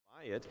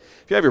If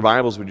you have your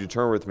Bibles, would you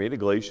turn with me to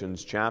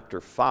Galatians chapter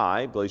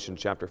 5, verse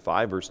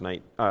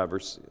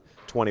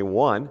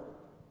 21.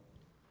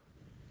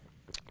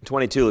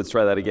 22, let's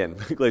try that again.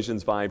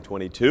 Galatians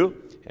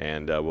 5:22,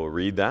 and we'll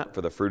read that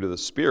for the fruit of the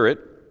Spirit,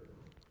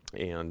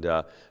 and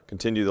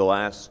continue the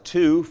last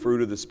two,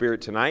 fruit of the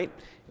Spirit, tonight,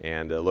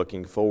 and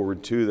looking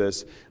forward to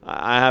this.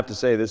 I have to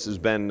say this has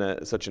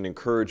been such an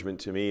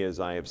encouragement to me as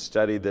I have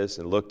studied this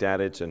and looked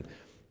at it, and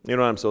you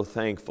know, I'm so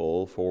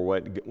thankful for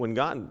when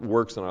God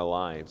works in our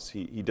lives,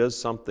 He does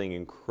something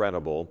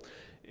incredible.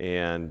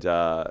 And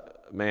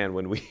man,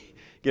 when we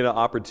get an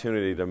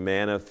opportunity to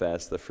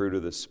manifest the fruit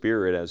of the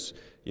Spirit as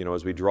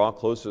we draw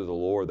closer to the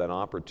Lord, that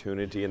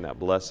opportunity and that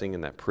blessing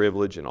and that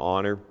privilege and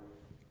honor,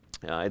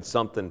 it's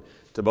something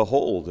to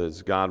behold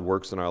as God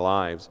works in our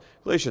lives.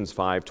 Galatians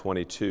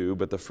 5:22,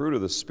 but the fruit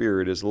of the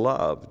Spirit is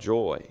love,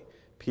 joy,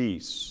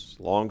 peace,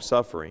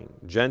 long-suffering,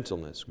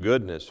 gentleness,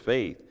 goodness,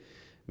 faith,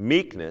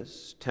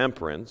 meekness,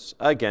 temperance.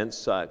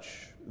 Against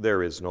such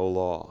there is no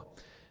law.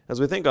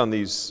 As we think on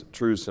these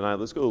truths tonight,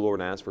 let's go to the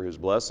Lord and ask for His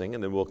blessing,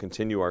 and then we'll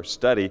continue our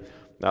study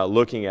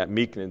looking at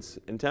meekness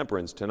and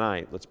temperance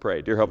tonight. Let's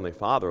pray. Dear Heavenly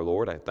Father,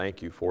 Lord, I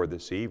thank You for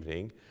this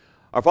evening.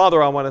 Our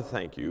Father, I want to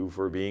thank You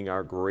for being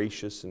our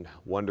gracious and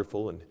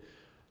wonderful and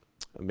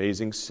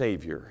amazing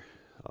Savior.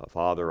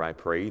 Father, I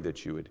pray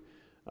that You would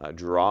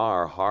draw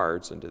our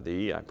hearts into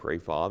Thee. I pray,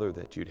 Father,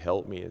 that You'd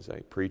help me as I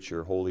preach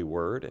Your holy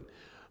word. And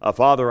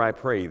Father, I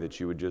pray that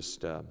You would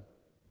just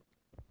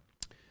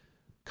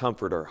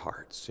comfort our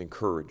hearts,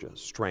 encourage us,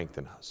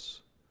 strengthen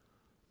us.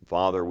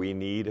 Father, we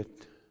need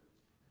it.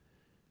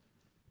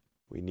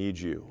 We need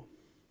You.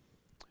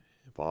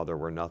 Father,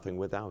 we're nothing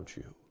without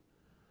You.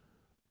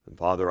 And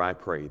Father, I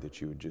pray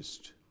that You would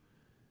just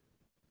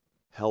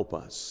help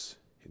us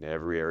in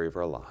every area of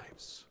our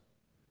lives.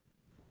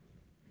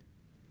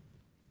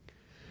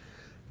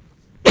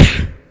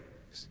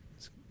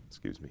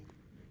 Excuse me.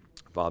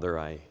 Father,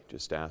 I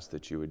just ask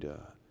that You would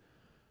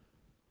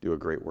do a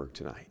great work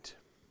tonight.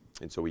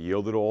 And so we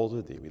yield it all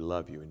to Thee. We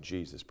love You. In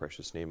Jesus'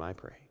 precious name I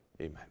pray.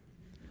 Amen.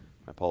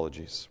 My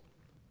apologies.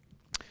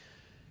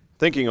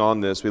 Thinking on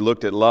this, we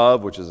looked at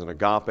love, which is an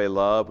agape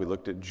love. We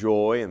looked at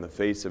joy in the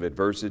face of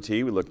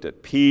adversity. We looked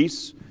at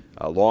peace,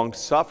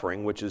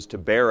 long-suffering, which is to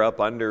bear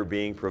up under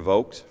being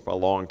provoked for a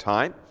long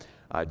time.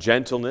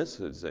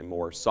 Gentleness is a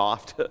more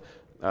soft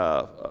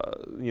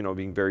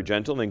being very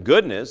gentle. And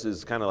goodness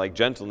is kind of like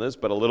gentleness,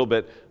 but a little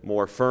bit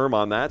more firm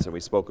on that. And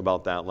we spoke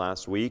about that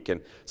last week. And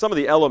some of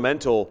the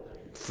elemental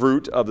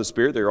fruit of the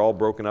Spirit, they're all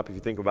broken up, if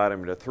you think about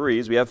them, into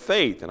threes. We have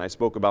faith, and I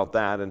spoke about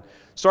that. And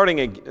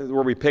starting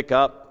where we pick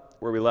up,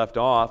 where we left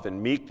off,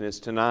 in meekness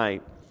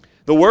tonight,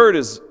 the word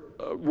is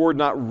a word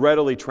not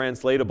readily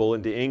translatable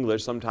into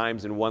English,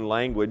 sometimes in one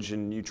language,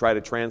 and you try to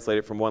translate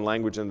it from one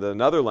language into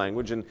another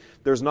language, and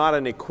there's not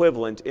an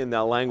equivalent in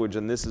that language,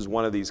 and this is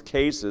one of these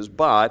cases.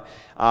 But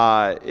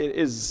it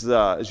is,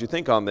 as you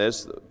think on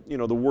this,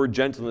 the word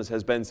gentleness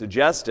has been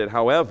suggested.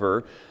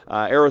 However,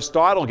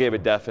 Aristotle gave a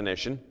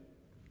definition,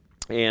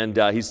 and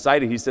he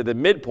said the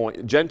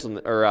midpoint,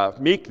 gentleness or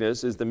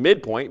meekness is the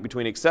midpoint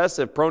between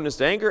excessive proneness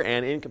to anger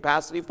and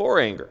incapacity for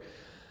anger.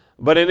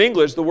 But in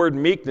English, the word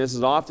meekness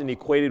is often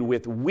equated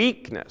with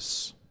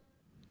weakness,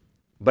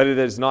 but it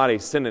is not a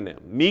synonym.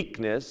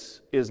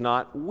 Meekness is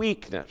not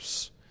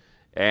weakness.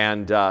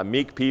 And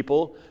meek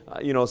people,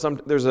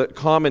 there's a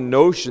common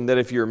notion that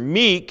if you're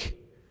meek,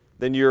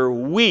 then you're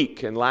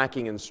weak and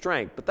lacking in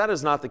strength. But that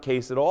is not the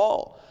case at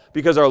all,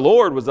 because our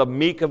Lord was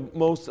meek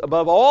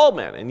above all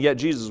men, and yet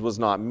Jesus was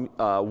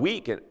not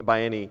weak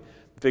by any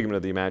figment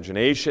of the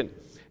imagination.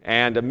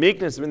 And a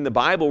meekness in the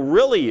Bible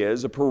really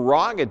is a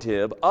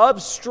prerogative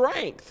of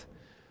strength.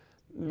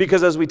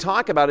 Because as we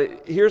talk about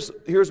it,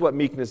 here's what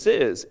meekness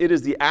is. It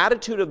is the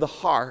attitude of the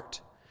heart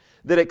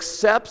that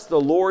accepts the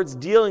Lord's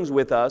dealings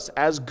with us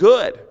as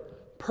good,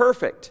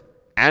 perfect,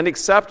 and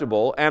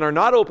acceptable, and are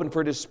not open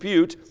for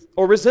dispute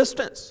or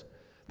resistance.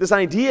 This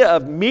idea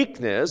of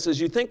meekness,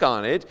 as you think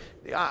on it,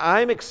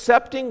 I'm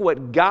accepting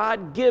what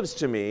God gives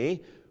to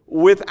me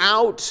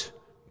without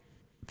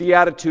the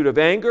attitude of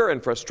anger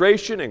and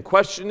frustration and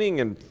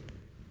questioning and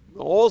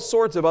all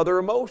sorts of other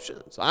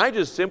emotions. I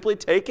just simply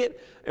take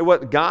it and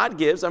what God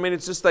gives. I mean,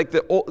 it's just like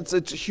it's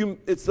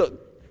the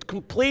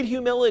complete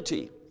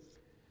humility.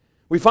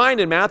 We find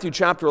in Matthew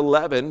chapter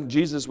 11,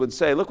 Jesus would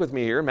say, look with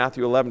me here,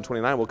 Matthew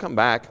 11:29. We'll come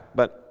back,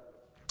 but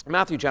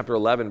Matthew chapter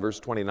 11, verse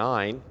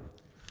 29.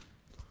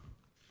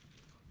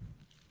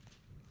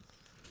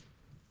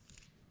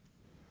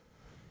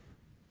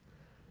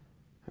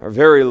 Our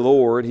very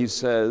Lord, He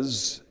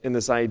says, in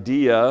this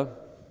idea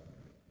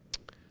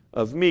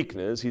of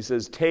meekness, He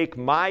says, take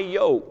my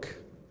yoke.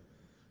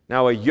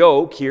 Now, a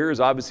yoke here is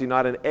obviously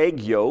not an egg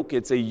yolk.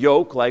 It's a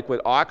yoke like what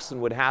oxen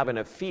would have in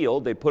a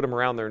field. They put them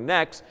around their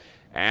necks,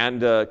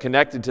 and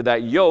connected to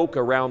that yoke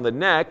around the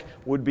neck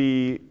would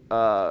be,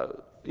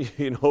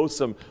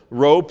 some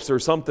ropes or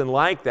something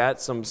like that,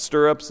 some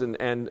stirrups,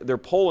 and they're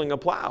pulling a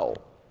plow.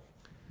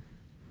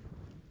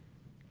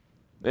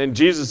 And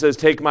Jesus says,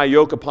 take my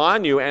yoke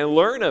upon you and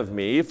learn of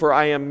me, for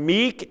I am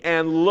meek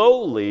and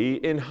lowly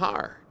in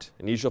heart. night,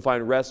 and ye shall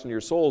find rest in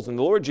your souls. And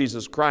the Lord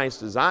Jesus Christ's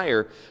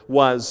desire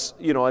was,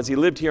 as he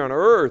lived here on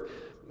earth,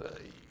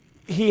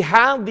 he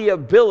had the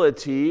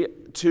ability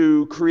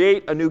to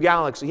create a new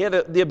galaxy. He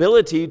had the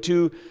ability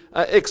to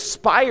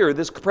expire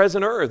this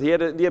present earth. He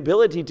had the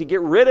ability to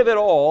get rid of it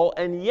all,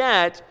 and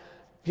yet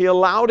he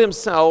allowed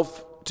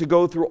himself to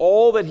go through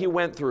all that he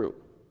went through.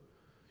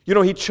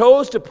 He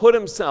chose to put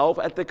himself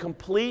at the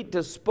complete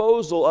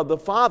disposal of the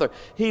Father.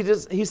 He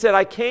said,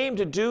 I came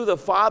to do the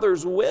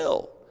Father's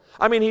will.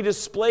 He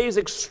displays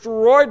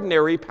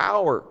extraordinary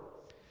power.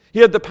 He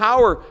had the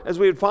power, as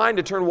we would find,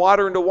 to turn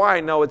water into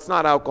wine. No, it's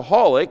not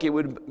alcoholic. It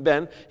would have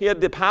been. He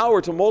had the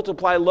power to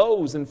multiply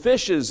loaves and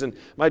fishes, and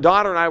my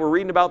daughter and I were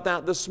reading about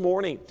that this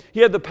morning. He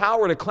had the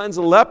power to cleanse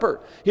a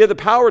leper. He had the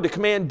power to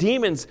command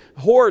demons,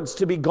 hordes,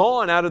 to be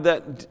gone out of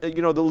that,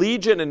 the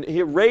legion, and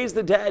he raised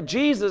the dead.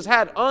 Jesus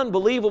had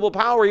unbelievable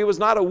power. He was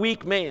not a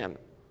weak man.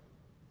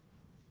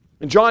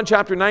 In John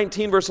chapter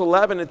 19, verse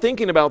 11, and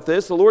thinking about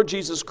this, the Lord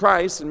Jesus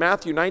Christ in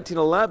Matthew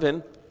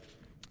 19:11,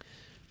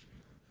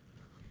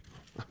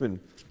 I'm in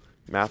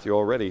Matthew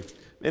already.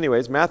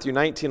 Anyways, Matthew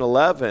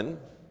 19:11,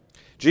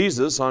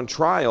 Jesus on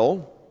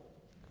trial.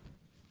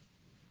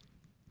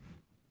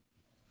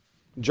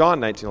 John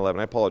 19:11,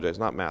 I apologize,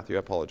 not Matthew, I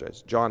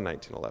apologize. John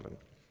 19:11.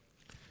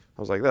 I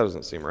was like, that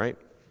doesn't seem right.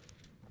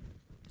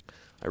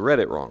 I read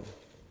it wrong.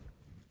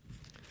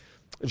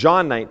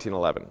 John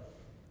 19:11.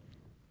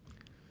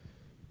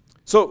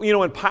 So,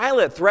 when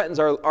Pilate threatens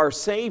our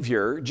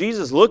Savior,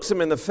 Jesus looks him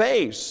in the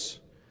face.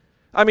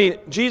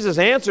 Jesus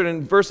answered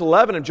in verse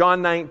 11 of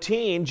John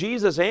 19,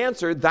 Jesus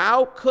answered,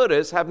 thou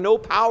couldst have no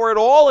power at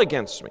all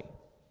against me,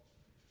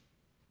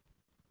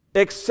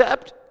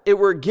 except it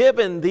were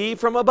given thee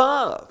from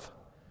above.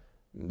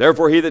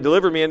 Therefore he that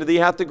delivered me unto thee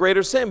hath the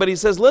greater sin. But he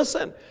says,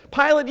 listen,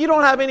 Pilate, you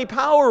don't have any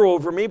power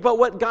over me but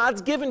what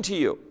God's given to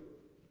you.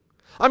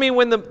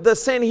 When the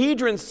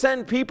Sanhedrin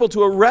sent people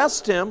to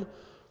arrest him,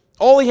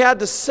 all he had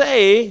to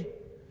say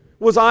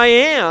was, I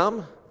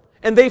am.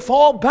 And they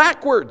fall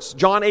backwards.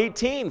 John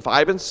 18,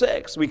 5 and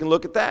 6. We can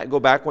look at that. Go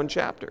back one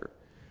chapter.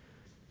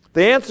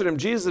 They answered him,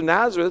 Jesus of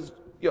Nazareth,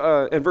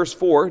 in verse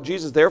 4,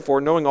 Jesus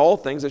therefore, knowing all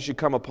things that should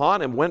come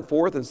upon him, went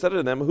forth and said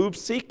unto them, whom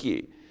seek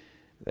ye?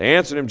 They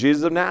answered him,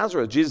 Jesus of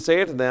Nazareth. Jesus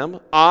saith to them,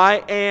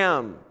 I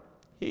am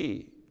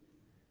he.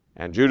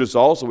 And Judas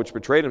also, which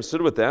betrayed him,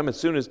 stood with them. As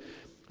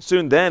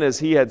soon then as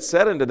he had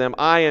said unto them,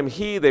 I am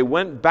he, they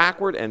went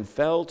backward and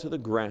fell to the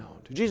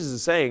ground. Jesus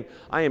is saying,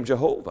 I am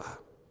Jehovah.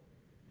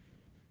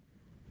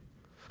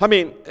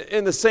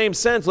 In the same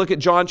sense, look at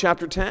John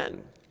chapter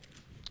 10.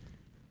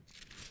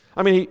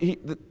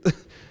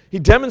 He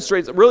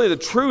demonstrates really the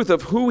truth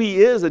of who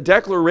he is, a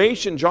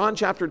declaration, John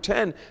chapter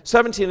 10,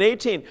 17 and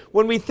 18.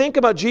 When we think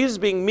about Jesus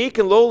being meek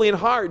and lowly in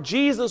heart,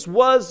 Jesus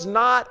was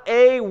not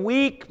a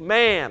weak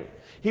man.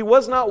 He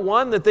was not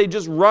one that they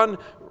just run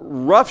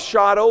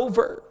roughshod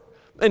over.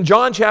 In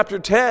John chapter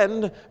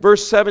 10,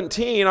 verse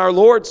 17, our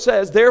Lord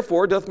says,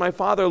 therefore doth my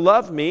Father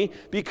love me,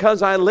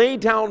 because I lay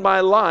down my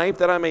life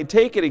that I may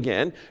take it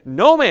again.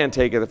 No man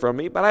taketh it from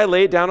me, but I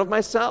lay it down of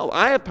myself.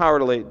 I have power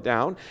to lay it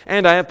down,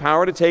 and I have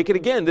power to take it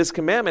again. This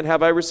commandment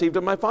have I received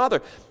of my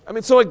Father.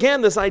 So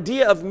again, this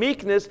idea of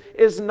meekness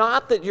is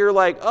not that you're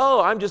like,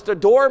 oh, I'm just a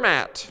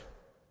doormat.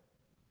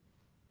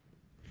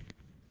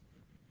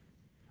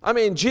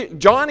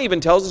 John even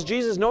tells us,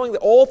 Jesus, knowing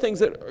that all things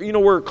that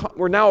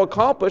were now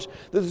accomplished,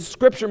 that the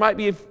Scripture might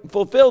be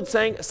fulfilled,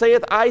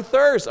 saith, I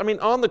thirst.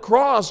 On the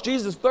cross,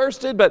 Jesus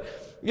thirsted, but,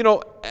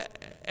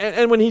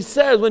 and when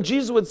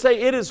Jesus would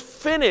say, it is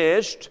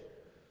finished,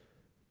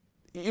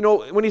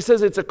 when he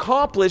says it's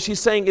accomplished, he's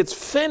saying it's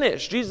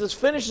finished. Jesus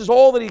finishes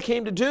all that he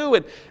came to do,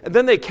 and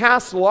then they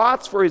cast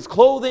lots for his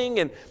clothing,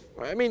 and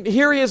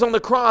here he is on the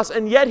cross,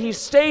 and yet he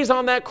stays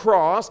on that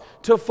cross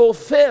to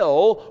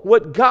fulfill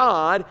what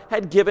God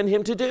had given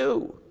him to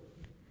do.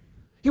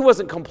 He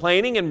wasn't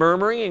complaining and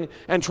murmuring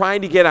and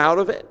trying to get out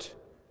of it.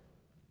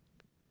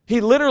 He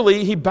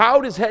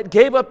bowed his head,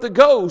 gave up the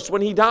ghost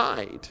when he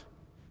died.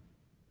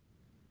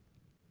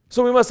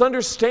 So we must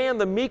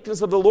understand the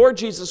meekness of the Lord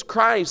Jesus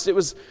Christ. It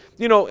was,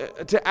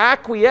 to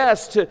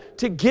acquiesce,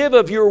 to give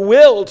of your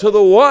will to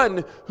the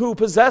one who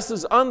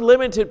possesses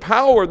unlimited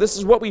power. This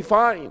is what we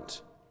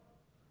find.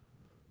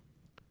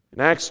 In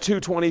Acts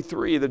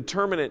 2:23, the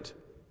determinate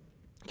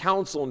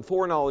counsel and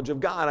foreknowledge of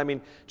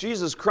God.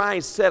 Jesus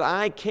Christ said,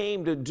 I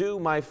came to do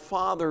my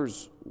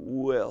Father's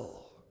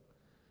will.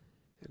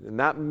 And in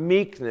that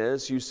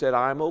meekness, you said,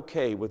 I'm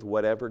okay with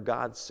whatever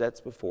God sets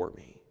before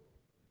me.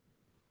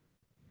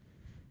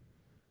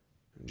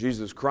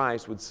 Jesus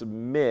Christ would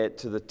submit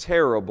to the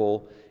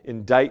terrible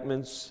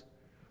indictments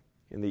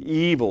and the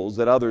evils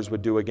that others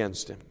would do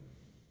against him.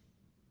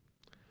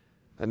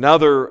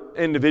 Another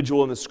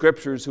individual in the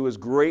Scriptures who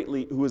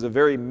was a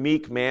very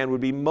meek man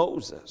would be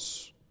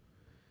Moses.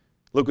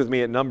 Look with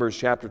me at Numbers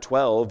chapter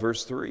 12,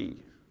 verse 3.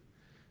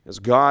 As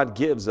God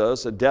gives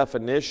us a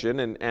definition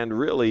and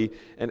really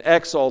an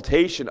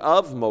exaltation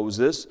of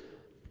Moses,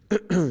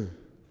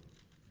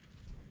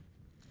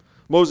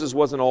 Moses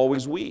wasn't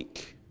always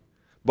weak.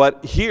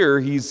 But here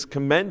he's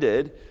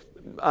commended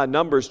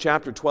Numbers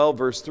chapter 12,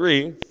 verse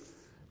 3.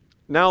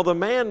 Now the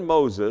man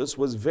Moses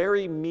was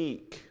very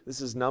meek.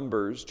 This is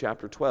Numbers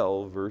chapter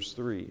 12, verse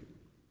 3.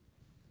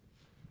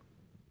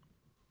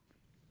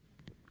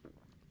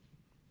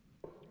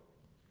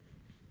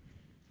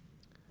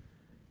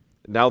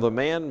 Now the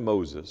man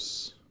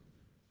Moses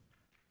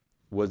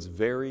was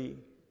very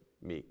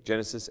meek.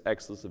 Genesis,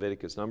 Exodus,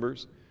 Leviticus,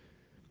 Numbers.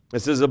 It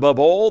says, above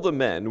all the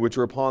men which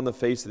were upon the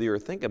face of the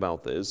earth. Think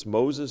about this.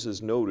 Moses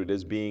is noted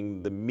as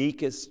being the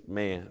meekest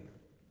man.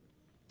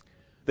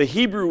 The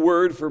Hebrew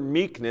word for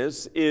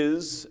meekness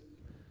is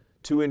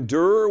to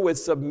endure with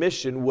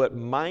submission what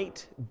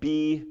might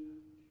be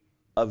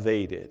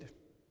evaded.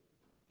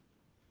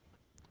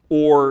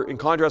 Or, in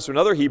contrast to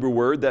another Hebrew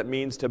word, that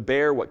means to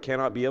bear what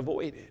cannot be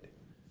avoided.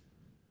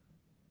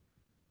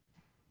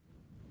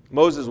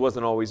 Moses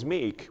wasn't always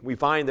meek. We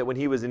find that when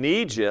he was in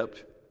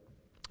Egypt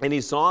and he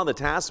saw the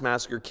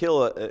taskmaster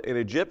kill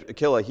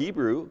a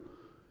Hebrew,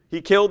 he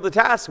killed the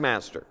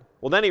taskmaster.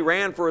 Well, then he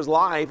ran for his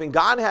life, and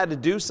God had to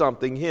do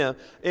something in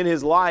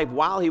his life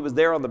while he was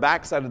there on the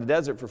backside of the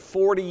desert for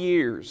 40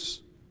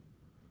 years.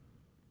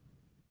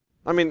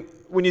 I mean,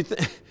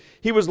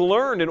 he was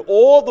learned in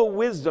all the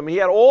wisdom, he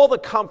had all the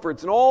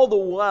comforts and all the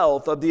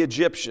wealth of the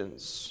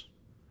Egyptians.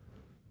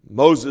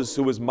 Moses,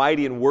 who was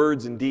mighty in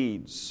words and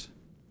deeds,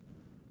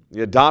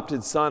 the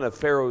adopted son of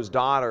Pharaoh's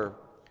daughter.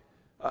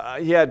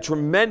 He had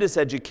tremendous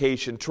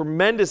education,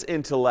 tremendous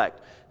intellect,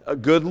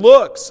 good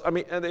looks. I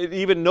mean, and it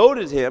even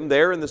noted him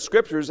there in the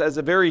scriptures as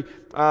a very,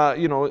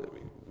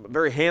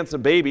 very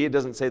handsome baby. It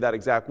doesn't say that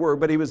exact word,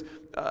 but he was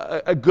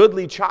a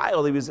goodly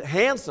child. He was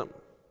handsome.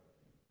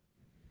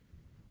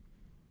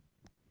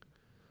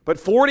 But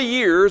 40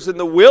 years in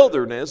the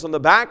wilderness, on the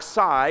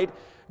backside,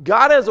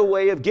 God has a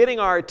way of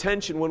getting our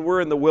attention when we're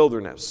in the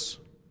wilderness,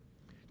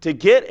 to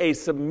get a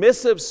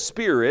submissive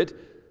spirit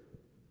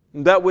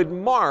that would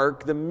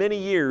mark the many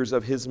years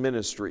of his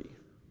ministry.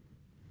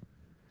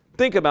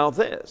 Think about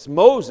this.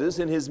 Moses,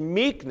 in his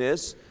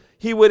meekness,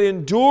 he would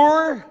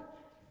endure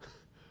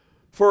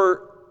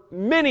for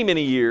many,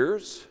 many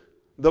years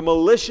the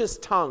malicious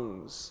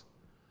tongues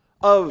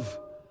of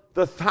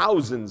the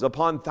thousands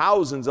upon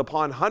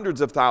hundreds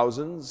of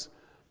thousands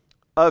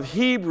of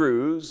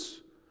Hebrews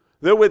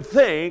that would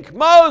think,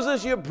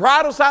 Moses, you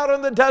brought us out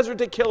in the desert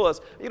to kill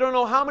us. You don't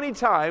know how many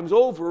times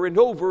over and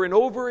over and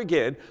over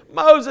again,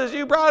 Moses,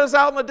 you brought us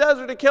out in the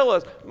desert to kill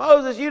us.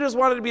 Moses, you just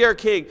wanted to be our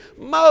king.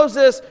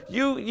 Moses,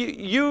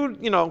 you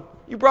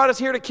brought us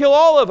here to kill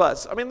all of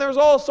us. I mean, there's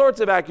all sorts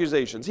of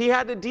accusations. He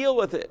had to deal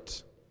with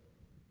it.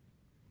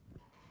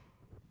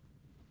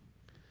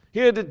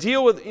 He had to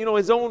deal with,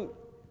 his own,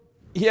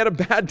 he had a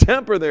bad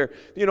temper there,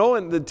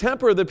 and the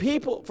temper of the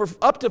people for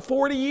up to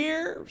 40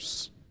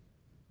 years.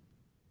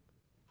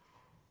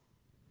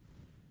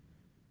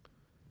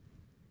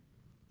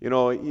 He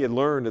had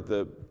learned at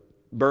the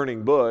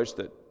burning bush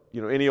that,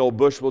 any old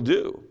bush will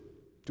do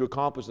to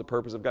accomplish the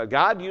purpose of God.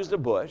 God used a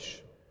bush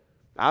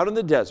out in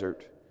the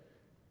desert,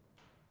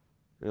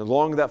 and as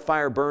long as that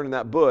fire burned in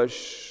that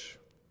bush,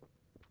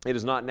 it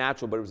is not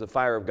natural, but it was the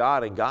fire of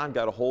God, and God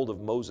got a hold of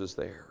Moses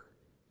there.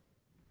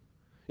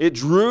 It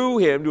drew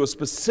him to a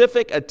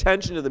specific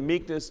attention to the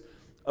meekness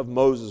of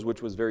Moses,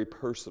 which was very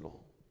personal.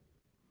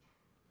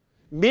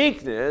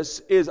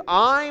 Meekness is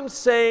I'm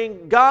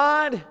saying,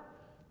 God,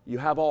 you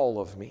have all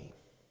of me,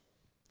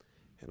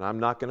 and I'm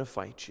not going to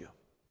fight you.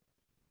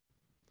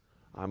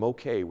 I'm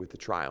okay with the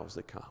trials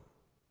that come.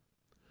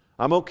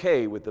 I'm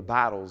okay with the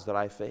battles that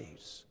I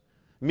face.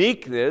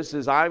 Meekness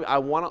is I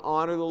want to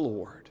honor the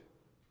Lord.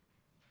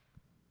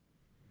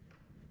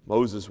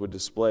 Moses would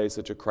display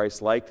such a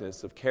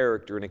Christ-likeness of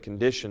character and a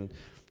condition,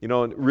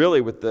 and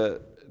really with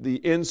the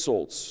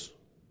insults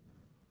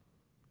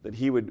that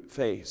he would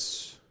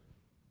face.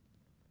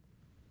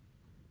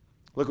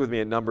 Look with me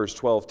at Numbers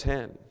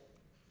 12:10.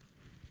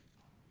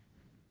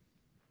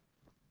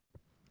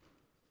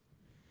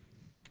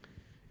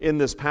 In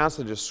this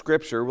passage of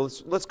Scripture,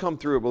 let's come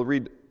through it.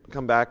 We'll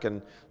come back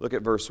and look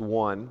at verse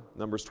 1,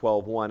 Numbers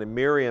 12:1. And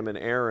Miriam and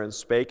Aaron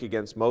spake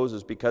against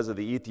Moses because of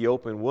the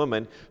Ethiopian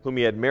woman whom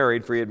he had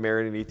married, for he had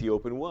married an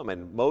Ethiopian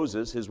woman.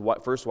 Moses, his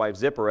first wife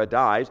Zipporah,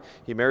 dies.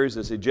 He marries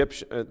this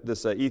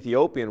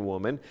Ethiopian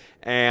woman,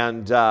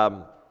 and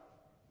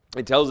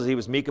it tells us he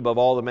was meek above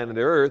all the men of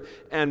the earth.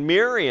 And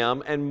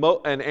Miriam and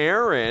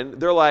Aaron,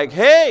 they're like,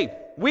 hey,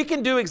 we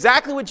can do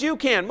exactly what you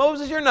can.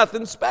 Moses, you're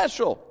nothing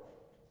special.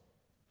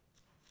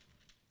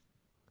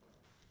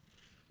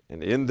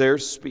 And in their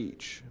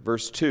speech,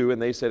 verse 2,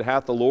 and they said,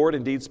 hath the Lord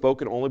indeed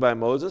spoken only by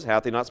Moses?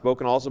 Hath he not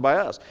spoken also by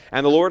us?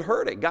 And the Lord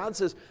heard it. God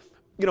says,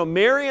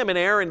 Miriam and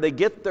Aaron, they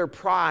get their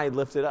pride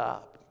lifted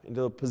up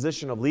into a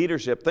position of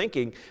leadership,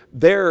 thinking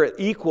they're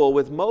equal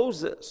with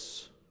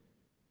Moses.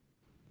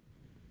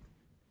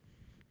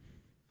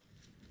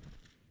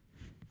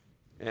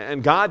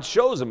 And God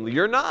shows them,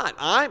 you're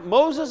not.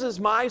 Moses is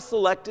my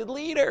selected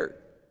leader.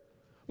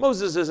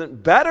 Moses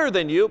isn't better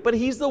than you, but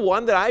he's the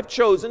one that I've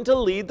chosen to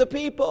lead the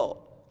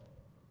people.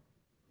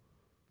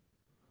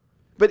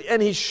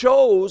 And he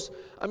shows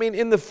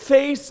in the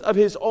face of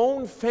his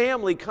own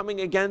family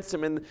coming against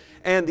him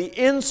and the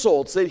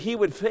insults that he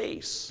would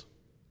face.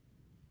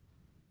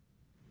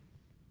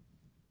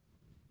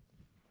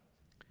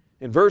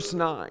 In verse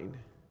 9,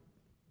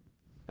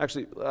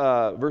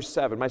 verse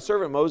 7, my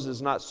servant Moses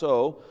is not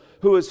so,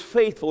 who is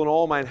faithful in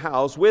all mine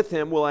house. With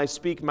him will I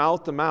speak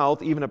mouth to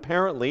mouth, even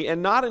apparently,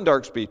 and not in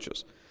dark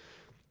speeches.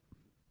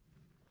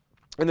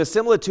 And the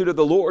similitude of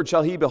the Lord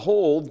shall he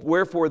behold,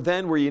 wherefore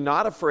then were ye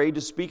not afraid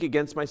to speak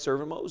against my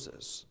servant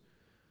Moses.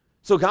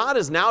 So God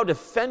is now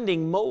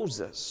defending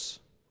Moses.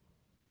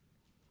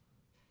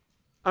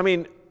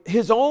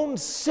 His own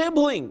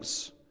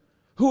siblings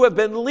who have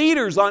been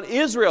leaders on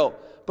Israel,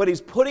 but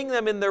he's putting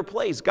them in their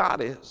place.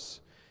 God is.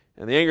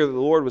 And the anger of the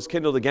Lord was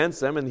kindled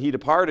against them, and he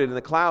departed, and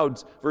the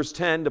clouds, verse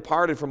 10,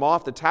 departed from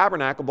off the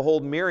tabernacle.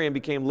 Behold, Miriam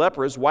became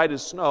leprous, white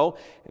as snow.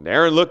 And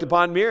Aaron looked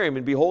upon Miriam,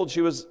 and behold,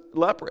 she was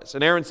leprous.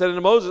 And Aaron said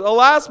unto Moses,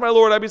 Alas, my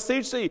Lord, I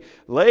beseech thee,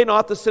 lay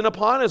not the sin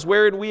upon us,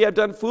 wherein we have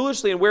done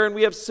foolishly, and wherein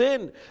we have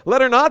sinned.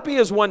 Let her not be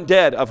as one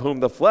dead, of whom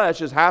the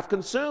flesh is half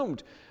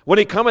consumed, when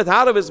he cometh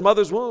out of his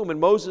mother's womb. And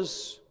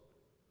Moses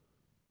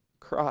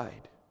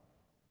cried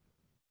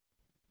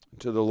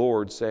to the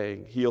Lord,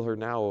 saying, Heal her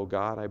now, O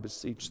God, I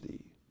beseech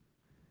thee.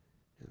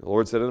 And the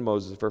Lord said unto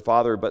Moses, If her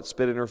father but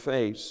spit in her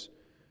face,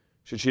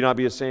 should she not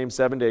be ashamed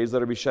 7 days?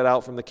 Let her be shut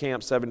out from the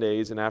camp 7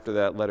 days, and after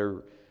that let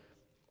her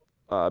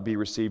be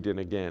received in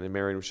again. And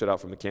Miriam was shut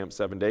out from the camp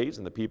 7 days,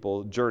 and the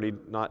people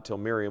journeyed not till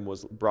Miriam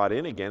was brought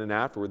in again, and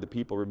afterward the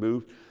people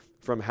removed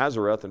from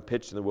Hazareth and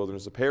pitched in the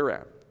wilderness of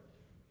Paran.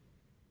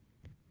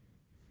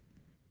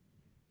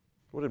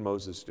 What did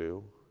Moses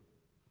do?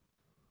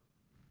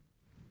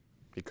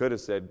 He could have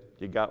said,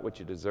 You got what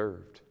you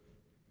deserved.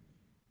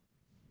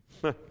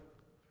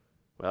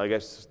 Well, I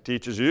guess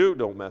teaches you,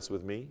 don't mess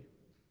with me.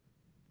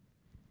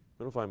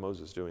 I don't find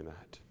Moses doing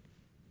that.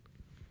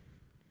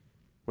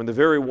 When the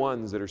very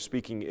ones that are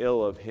speaking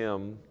ill of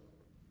him,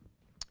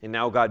 and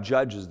now God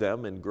judges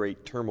them in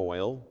great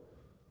turmoil,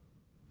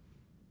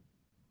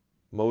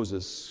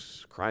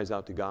 Moses cries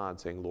out to God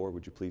saying, Lord,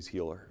 would you please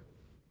heal her?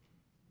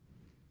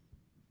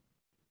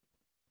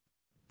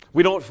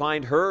 We don't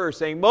find her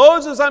saying,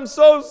 Moses, I'm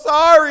so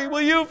sorry.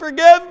 Will you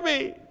forgive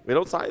me? We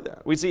don't say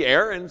that. We see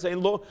Aaron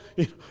saying, Lord,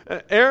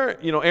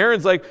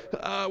 Aaron's like,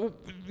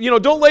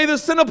 don't lay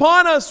this sin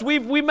upon us.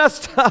 We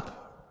messed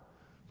up.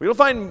 We don't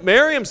find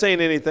Miriam saying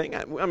anything.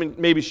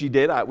 Maybe she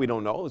did. We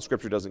don't know. The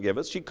Scripture doesn't give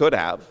us. She could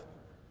have.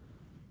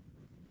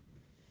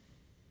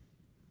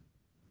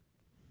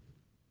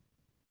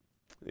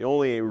 The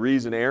only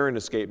reason Aaron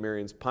escaped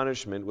Miriam's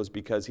punishment was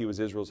because he was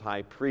Israel's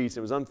high priest.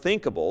 It was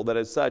unthinkable that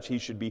as such he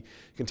should be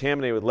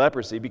contaminated with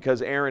leprosy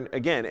because Aaron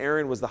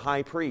was the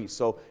high priest.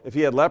 So if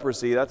he had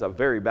leprosy, that's a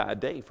very bad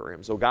day for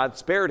him. So God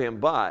spared him,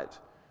 but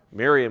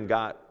Miriam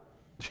got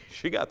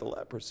the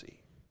leprosy.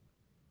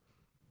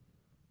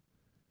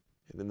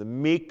 And in the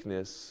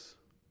meekness,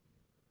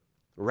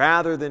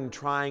 rather than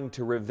trying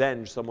to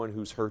revenge someone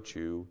who's hurt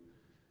you,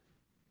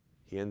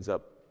 he ends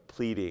up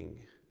pleading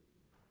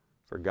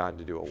for God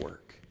to do a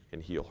work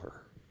and heal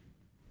her.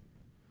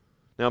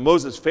 Now,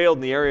 Moses failed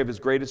in the area of his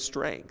greatest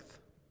strength.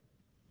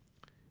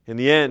 In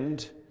the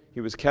end,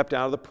 he was kept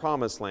out of the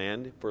promised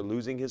land for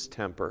losing his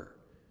temper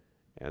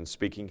and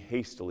speaking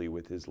hastily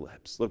with his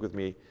lips. Look with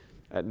me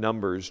at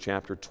Numbers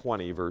chapter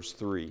 20, verse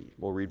 3.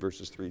 We'll read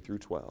verses 3 through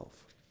 12.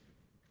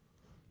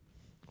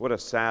 What a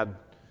sad,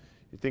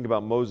 you think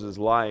about Moses'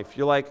 life.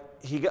 You're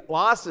like, he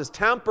lost his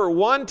temper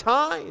one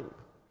time.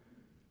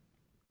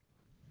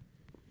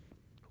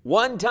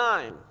 One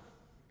time.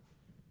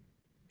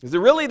 Is it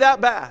really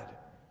that bad?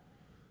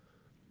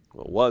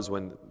 Well, it was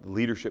when the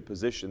leadership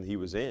position he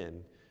was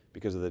in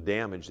because of the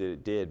damage that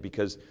it did.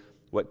 Because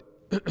what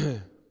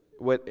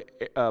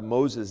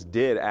Moses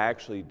did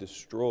actually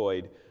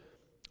destroyed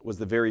was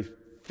the very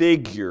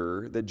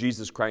figure that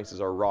Jesus Christ is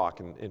our rock.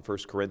 In 1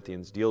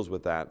 Corinthians deals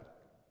with that.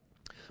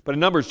 But in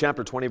Numbers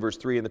chapter 20, verse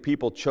 3, and the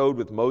people chode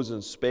with Moses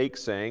and spake,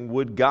 saying,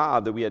 Would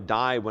God that we had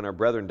died when our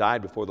brethren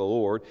died before the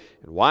Lord.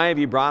 And why have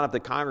ye brought up the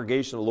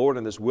congregation of the Lord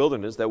in this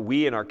wilderness, that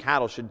we and our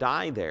cattle should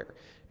die there?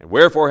 And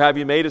wherefore have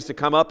you made us to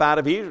come up out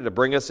of Egypt to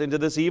bring us into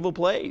this evil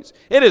place?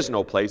 It is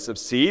no place of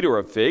seed, or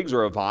of figs,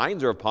 or of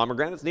vines, or of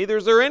pomegranates, neither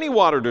is there any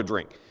water to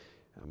drink.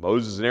 And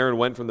Moses and Aaron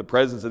went from the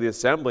presence of the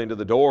assembly into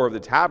the door of the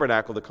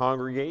tabernacle of the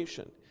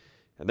congregation.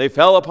 And they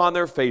fell upon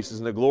their faces,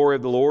 and the glory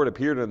of the Lord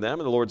appeared unto them.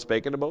 And the Lord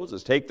spake unto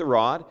Moses, Take the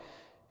rod,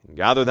 and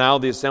gather thou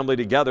the assembly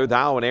together,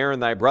 thou and Aaron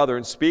thy brother,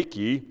 and speak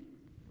ye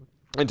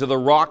into the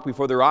rock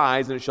before their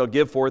eyes, and it shall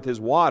give forth his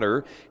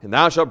water. And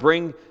thou shalt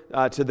bring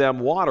to them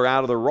water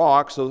out of the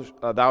rock, so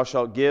thou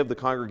shalt give the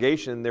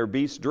congregation their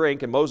beasts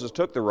drink. And Moses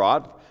took the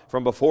rod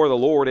from before the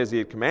Lord as he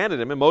had commanded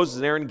him. And Moses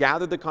and Aaron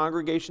gathered the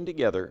congregation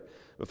together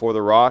before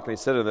the rock, and he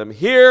said to them,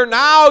 Hear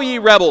now, ye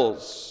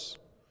rebels,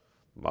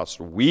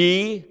 must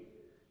we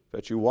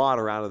fetch you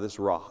water out of this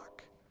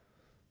rock?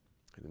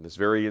 And in this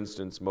very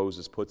instance,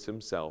 Moses puts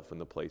himself in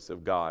the place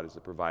of God as the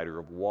provider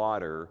of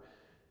water,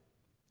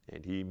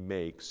 and he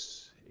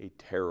makes a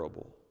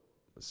terrible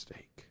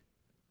mistake.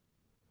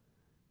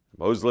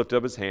 Moses lifted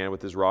up his hand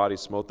with his rod, he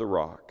smote the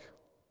rock,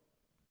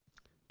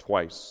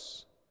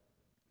 Twice.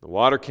 The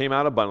water came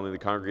out abundantly, the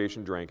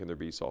congregation drank, and their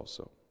beasts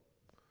also.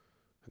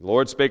 And the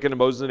Lord spake unto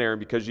Moses and Aaron,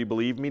 because ye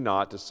believed me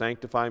not to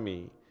sanctify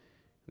me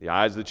in the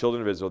eyes of the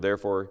children of Israel,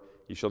 therefore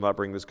ye shall not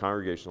bring this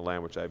congregation the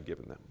land which I have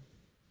given them.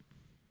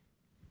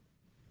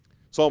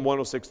 Psalm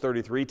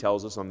 106:33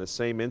 tells us on this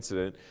same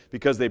incident,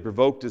 because they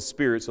provoked his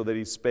spirit so that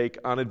he spake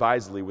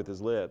unadvisedly with his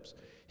lips.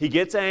 He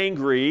gets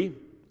angry,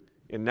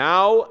 and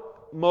now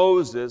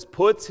Moses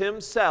puts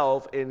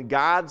himself in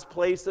God's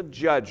place of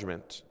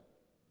judgment.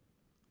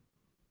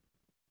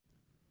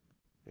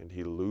 And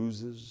he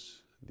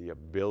loses the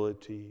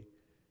ability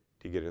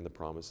to get in the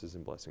promises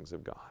and blessings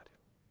of God.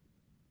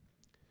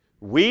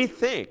 We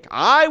think,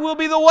 I will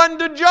be the one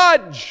to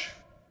judge.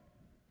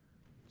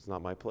 It's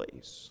not my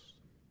place.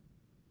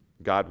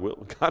 God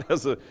will. God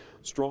has a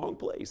strong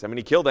place. I mean,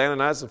 he killed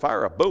Ananias and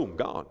Sapphira. Boom,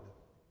 gone.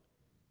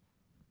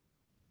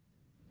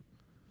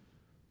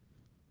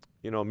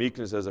 You know,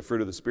 meekness as a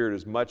fruit of the Spirit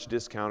is much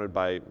discounted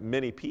by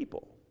many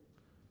people.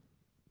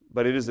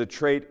 But it is a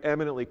trait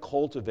eminently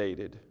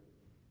cultivated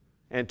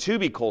and to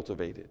be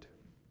cultivated.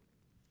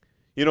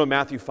 You know,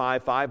 Matthew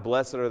 5:5,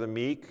 blessed are the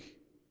meek,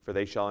 for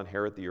they shall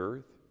inherit the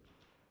earth.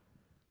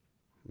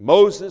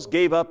 Moses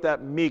gave up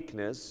that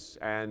meekness,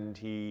 and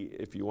he,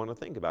 if you want to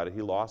think about it,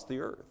 he lost the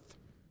earth.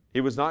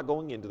 He was not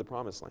going into the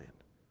promised land.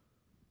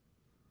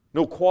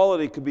 No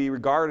quality could be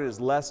regarded as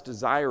less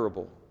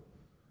desirable.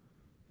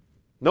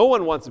 No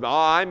one wants to be,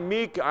 I'm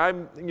meek,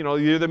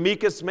 you're the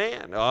meekest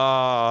man.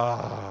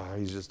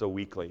 He's just a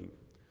weakling.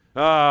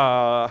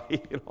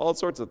 All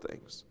sorts of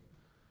things.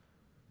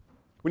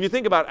 When you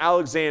think about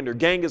Alexander,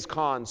 Genghis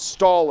Khan,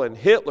 Stalin,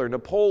 Hitler,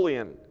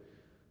 Napoleon,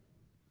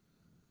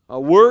 a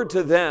word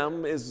to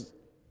them is,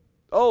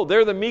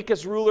 they're the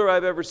meekest ruler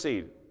I've ever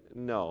seen.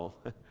 No,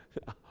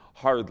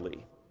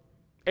 hardly.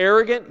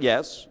 Arrogant,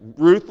 yes.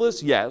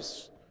 Ruthless,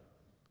 yes.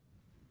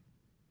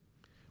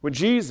 When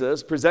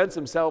Jesus presents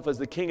himself as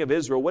the King of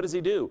Israel, what does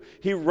he do?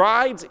 He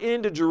rides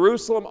into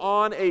Jerusalem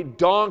on a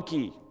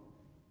donkey.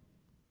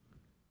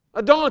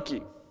 A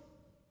donkey.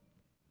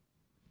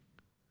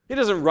 He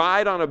doesn't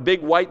ride on a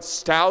big white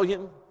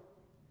stallion.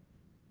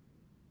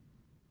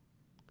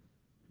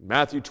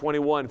 Matthew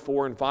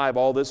 21:4-5,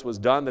 all this was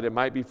done that it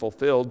might be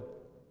fulfilled,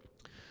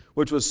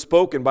 which was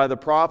spoken by the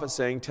prophet,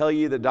 saying, tell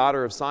ye the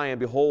daughter of Sion,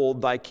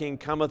 behold, thy king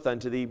cometh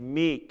unto thee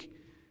meek,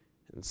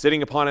 and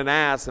sitting upon an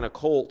ass, and a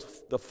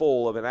colt, the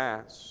foal of an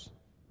ass.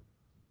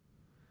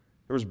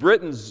 There was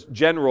Britain's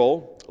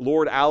general,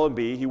 Lord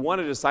Allenby. He won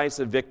a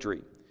decisive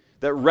victory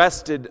that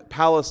wrested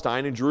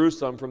Palestine and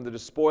Jerusalem from the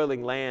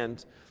despoiling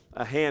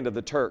hand of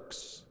the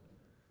Turks.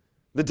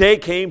 The day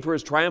came for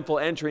his triumphal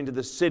entry into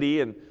the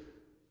city, and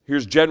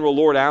here's General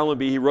Lord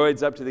Allenby. He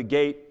rides up to the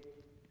gate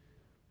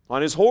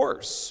on his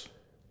horse.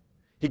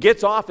 He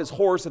gets off his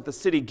horse at the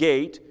city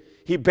gate.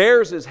 He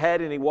bares his head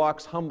and he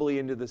walks humbly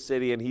into the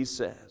city, and he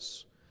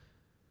says,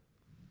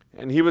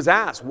 and he was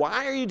asked,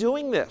 why are you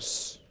doing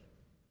this?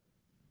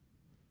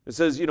 It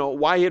says,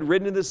 why he had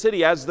ridden in the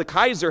city as the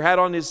Kaiser had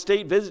on his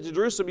state visit to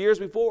Jerusalem years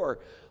before.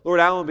 Lord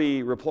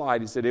Allenby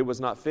replied, he said, it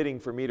was not fitting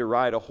for me to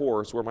ride a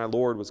horse where my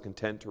Lord was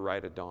content to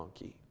ride a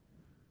donkey.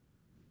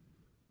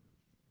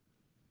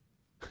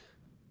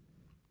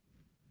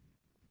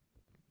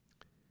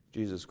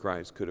 Jesus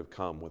Christ could have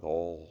come with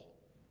all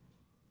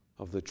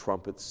of the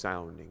trumpet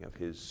sounding of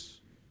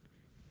his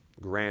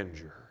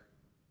grandeur.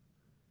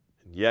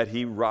 And yet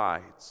he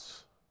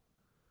rides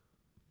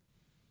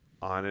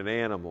on an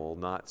animal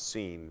not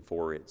seen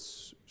for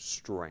its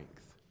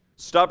strength.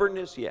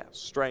 Stubbornness, yes.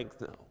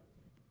 Strength, no.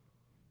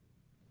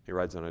 He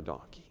rides on a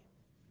donkey.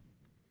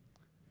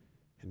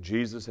 And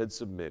Jesus had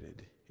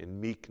submitted in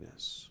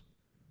meekness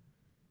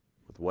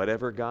with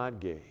whatever God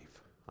gave.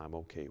 I'm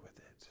okay with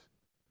it.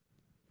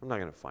 I'm not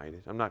going to fight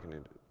it. I'm not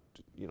going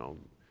to,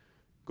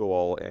 go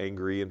all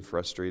angry and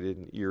frustrated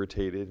and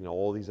irritated and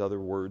all these other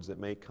words that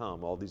may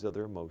come, all these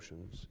other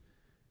emotions.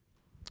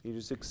 He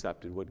just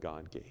accepted what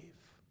God gave.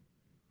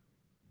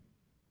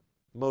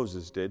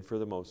 Moses did for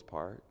the most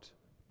part,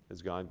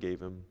 as God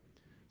gave him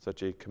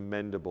such a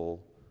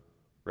commendable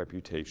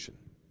reputation.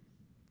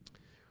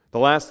 The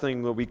last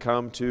thing that we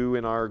come to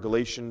in our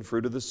Galatian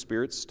fruit of the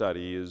Spirit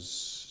study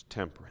is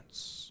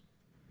temperance.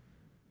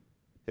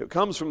 It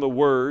comes from the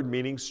word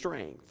meaning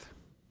strength.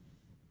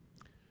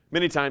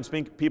 Many times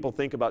people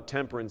think about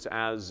temperance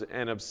as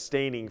an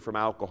abstaining from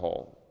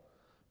alcohol,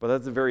 but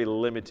that's a very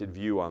limited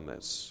view on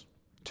this,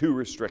 too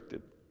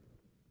restricted.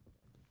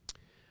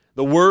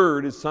 The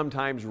word is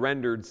sometimes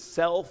rendered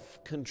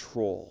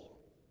self-control.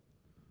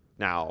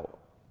 Now,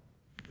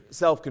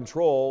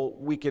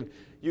 self-control,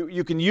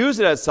 you can use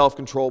it as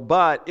self-control,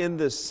 but in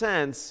this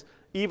sense,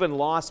 even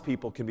lost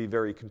people can be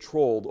very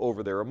controlled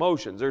over their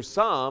emotions. There's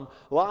some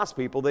lost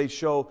people, they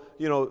show,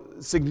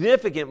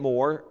 significant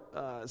more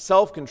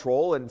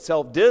self-control and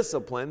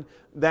self-discipline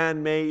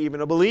than may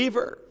even a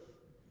believer.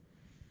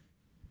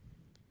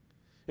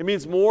 It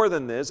means more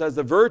than this, as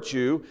the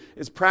virtue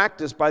is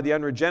practiced by the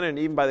unregenerate and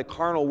even by the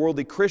carnal,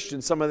 worldly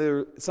Christians some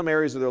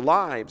areas of their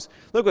lives.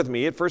 Look with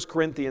me at 1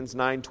 Corinthians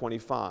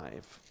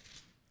 9:25.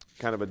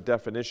 kind of a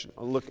definition.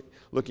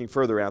 Looking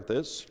further at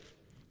this.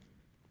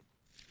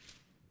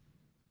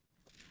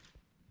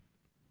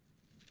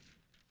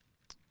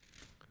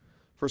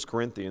 1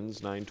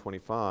 Corinthians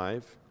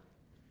 9:25.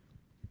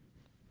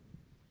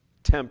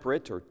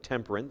 Temperate or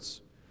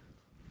temperance.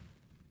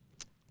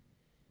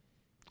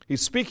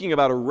 He's speaking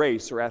about a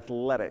race or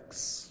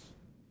athletics.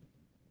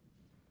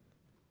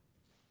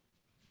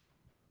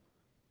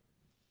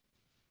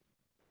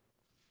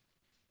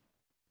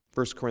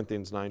 First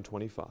Corinthians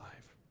 9:25.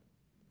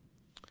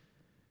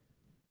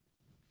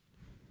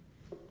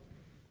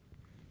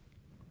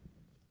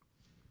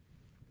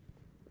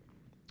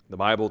 The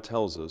Bible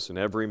tells us, "And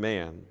every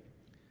man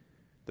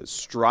that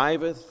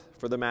striveth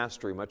for the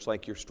mastery," much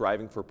like you're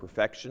striving for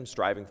perfection,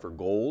 striving for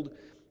gold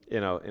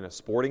in a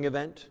sporting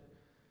event,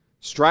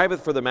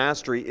 "striveth for the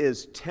mastery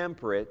is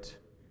temperate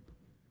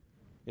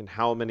in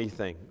how many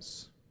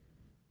things?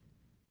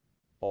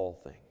 All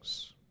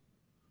things."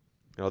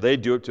 They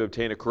do it to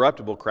obtain a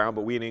corruptible crown,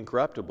 but we an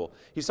incorruptible.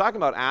 He's talking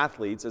about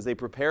athletes as they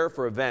prepare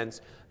for events.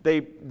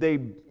 They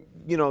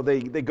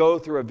go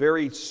through a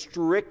very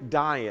strict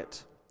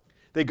diet.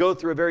 They go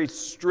through a very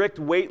strict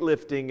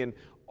weightlifting and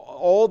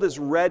all this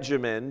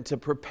regimen to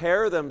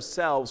prepare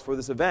themselves for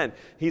this event.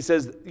 He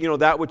says,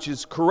 that which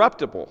is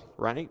corruptible,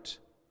 right?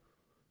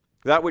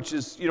 That which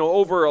is,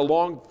 over a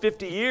long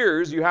 50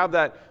 years, you have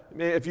that.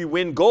 If you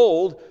win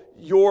gold,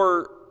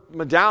 your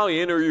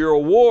medallion or your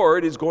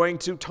award is going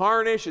to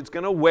tarnish, it's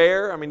going to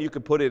wear. I mean, you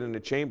could put it in a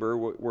chamber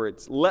where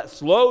it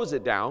slows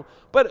it down,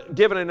 but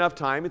given enough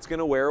time, it's going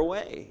to wear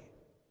away.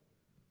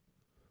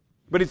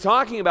 But he's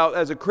talking about,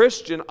 as a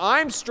Christian,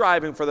 I'm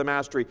striving for the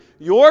mastery.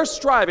 You're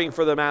striving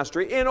for the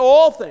mastery in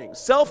all things.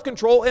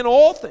 Self-control in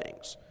all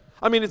things.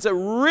 I mean, it's a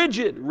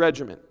rigid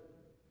regimen.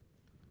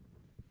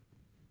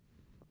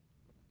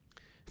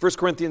 1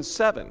 Corinthians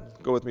 7.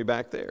 Go with me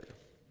back there.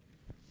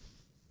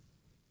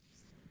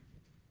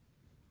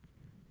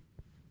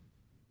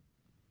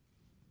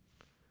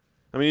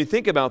 I mean, you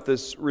think about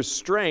this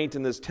restraint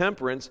and this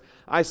temperance.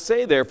 "I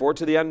say, therefore,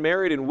 to the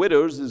unmarried and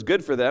widows, it is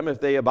good for them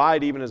if they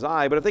abide even as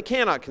I. But if they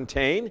cannot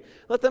contain,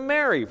 let them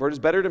marry, for it is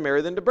better to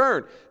marry than to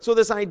burn." So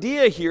this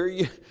idea here,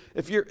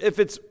 if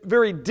it's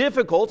very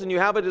difficult and you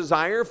have a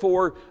desire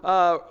for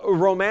a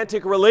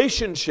romantic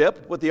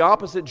relationship with the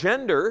opposite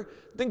gender,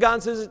 then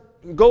God says,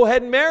 go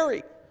ahead and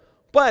marry.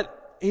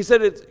 But he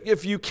said,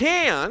 if you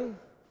can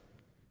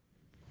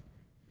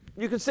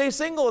stay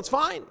single, it's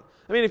fine.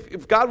 I mean,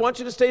 if God wants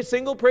you to stay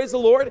single, praise the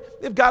Lord.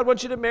 If God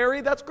wants you to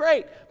marry, that's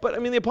great. But I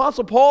mean, the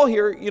Apostle Paul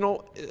here,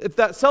 if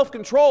that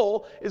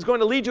self-control is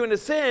going to lead you into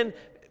sin,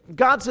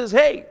 God says,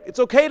 hey, it's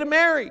okay to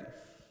marry.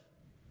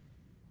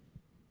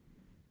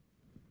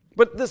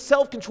 But the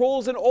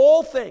self-control is in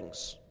all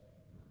things.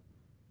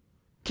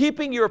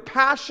 Keeping your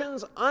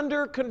passions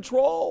under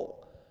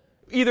control.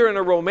 Either in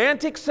a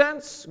romantic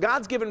sense,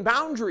 God's given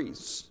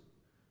boundaries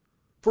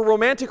for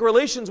romantic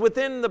relations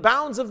within the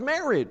bounds of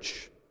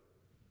marriage.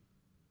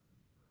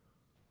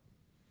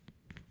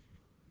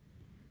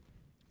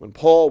 When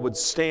Paul would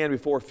stand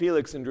before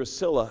Felix and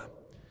Drusilla,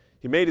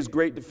 he made his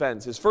great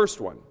defense, his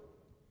first one,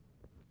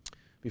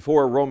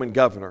 before a Roman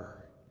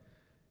governor.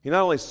 He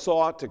not only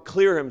sought to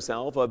clear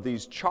himself of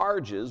these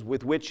charges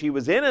with which he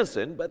was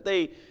innocent, but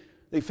they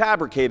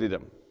fabricated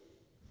him.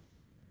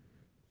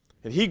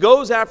 And he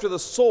goes after the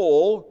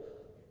soul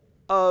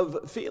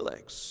of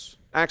Felix.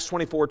 Acts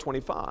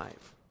 24:25.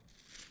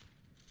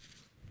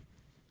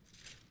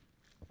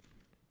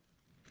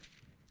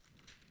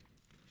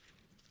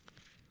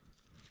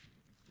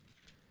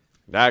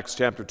 In Acts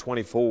chapter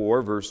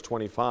 24, verse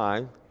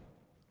 25.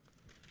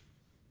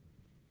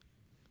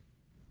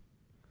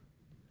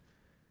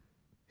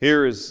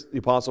 Here is the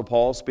Apostle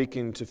Paul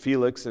speaking to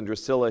Felix and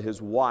Drusilla,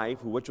 his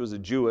wife, which was a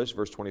Jewess,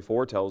 verse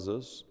 24 tells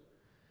us.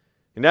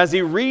 "And as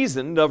he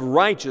reasoned of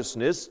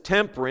righteousness,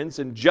 temperance,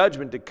 and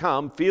judgment to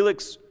come,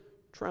 Felix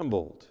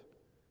trembled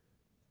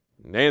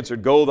and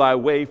answered, Go thy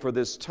way, for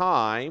this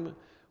time,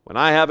 when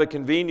I have a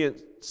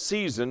convenient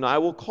season, I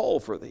will call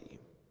for thee."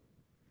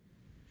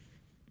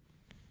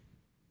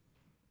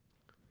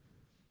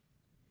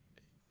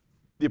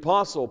 The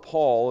Apostle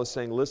Paul is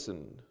saying,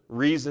 listen,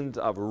 reasons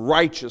of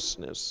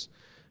righteousness,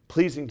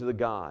 pleasing to the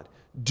God,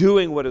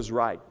 doing what is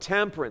right,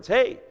 temperance,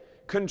 hey,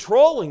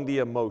 controlling the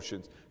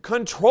emotions,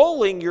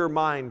 controlling your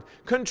mind,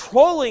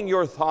 controlling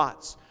your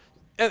thoughts.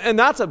 And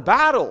that's a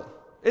battle.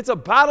 It's a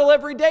battle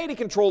every day to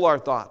control our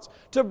thoughts,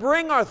 to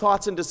bring our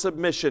thoughts into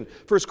submission.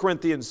 1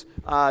 Corinthians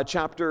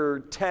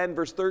chapter 10,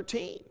 verse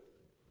 13.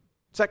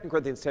 2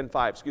 Corinthians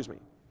 10:5, excuse me.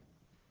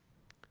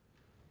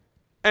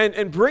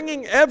 And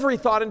bringing every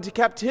thought into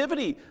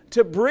captivity,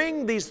 to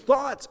bring these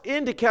thoughts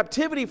into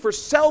captivity for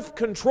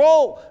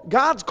self-control.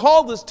 God's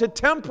called us to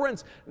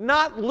temperance,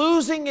 not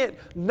losing it,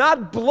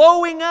 not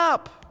blowing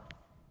up.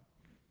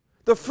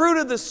 The fruit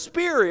of the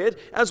Spirit,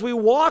 as we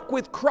walk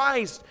with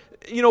Christ,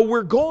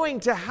 we're going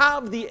to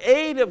have the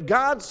aid of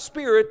God's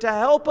Spirit to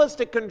help us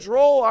to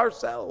control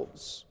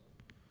ourselves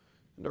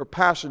and our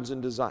passions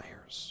and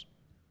desires.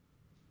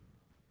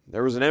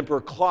 There was an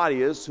Emperor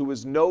Claudius who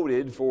was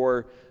noted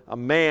for a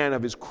man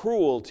of his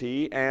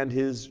cruelty and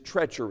his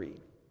treachery.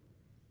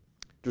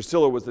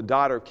 Drusilla was the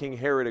daughter of King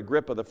Herod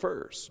Agrippa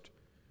I.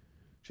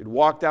 She had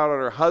walked out on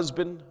her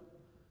husband,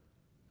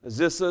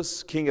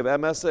 Azizus, king of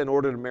Emesa, in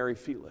order to marry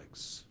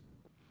Felix.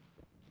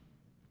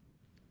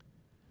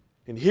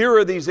 And here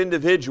are these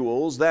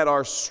individuals that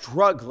are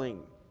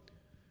struggling.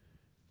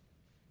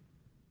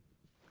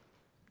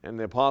 And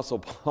the Apostle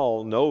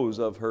Paul knows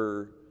of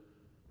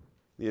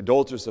the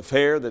adulterous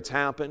affair that's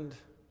happened.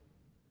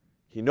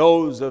 He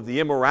knows of the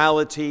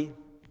immorality. He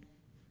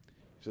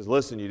says,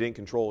 listen, you didn't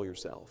control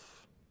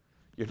yourself.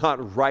 You're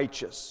not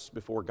righteous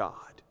before God.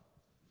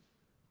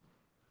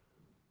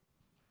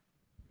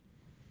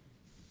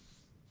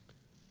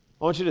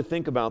 I want you to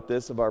think about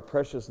this of our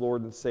precious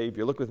Lord and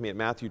Savior. Look with me at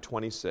Matthew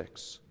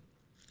 26.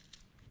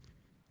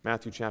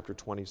 Matthew chapter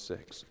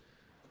 26.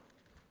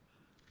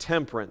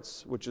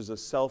 Temperance, which is a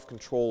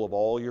self-control of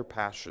all your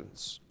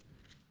passions.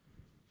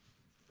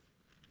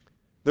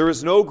 There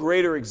is no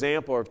greater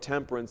example of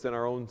temperance than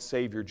our own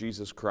Savior,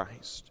 Jesus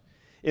Christ.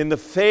 In the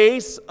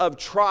face of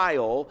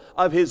trial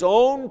of His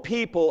own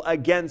people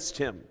against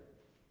Him,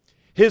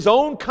 His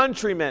own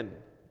countrymen,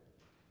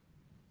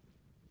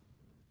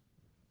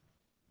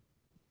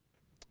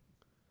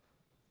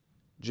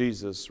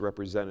 Jesus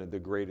represented the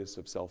greatest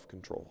of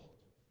self-control.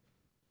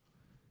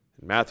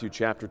 In Matthew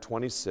chapter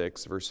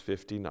 26, verse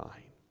 59.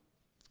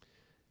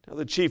 Now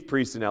the chief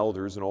priests and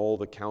elders and all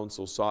the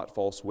council sought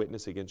false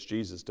witness against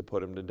Jesus to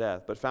put him to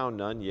death, but found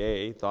none.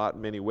 Yea, though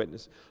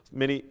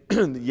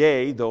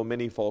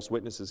many false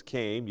witnesses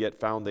came, yet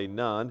found they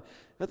none.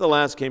 At the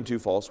last came 2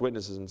 false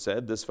witnesses and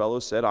said, This fellow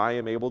said, I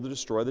am able to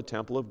destroy the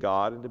temple of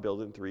God and to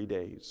build it in 3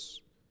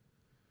 days.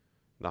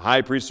 And the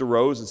high priest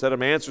arose and said,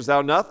 Answerest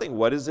thou nothing?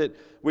 What is it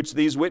which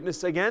these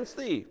witness against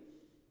thee?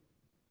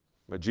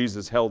 But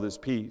Jesus held his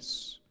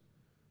peace.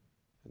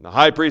 And the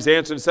high priest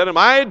answered and said to him,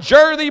 I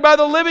adjure thee by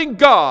the living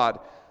God,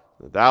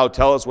 that thou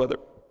tell us whether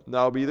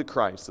thou be the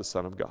Christ, the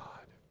Son of God.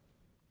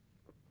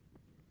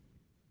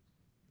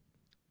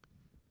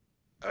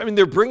 I mean,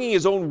 they're bringing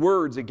his own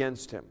words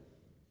against him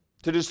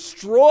to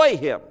destroy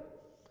him.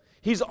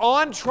 He's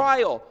on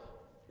trial.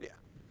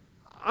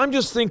 I'm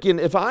just thinking,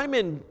 if I'm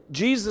in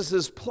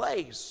Jesus'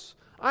 place,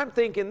 I'm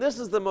thinking this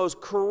is the most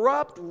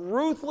corrupt,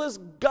 ruthless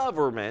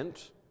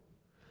government.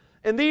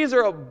 And these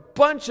are a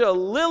bunch of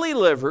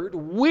lily-livered,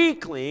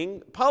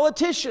 weakling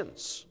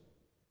politicians.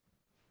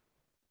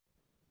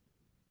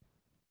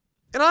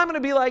 And I'm going to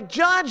be like,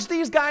 Judge,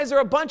 these guys are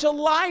a bunch of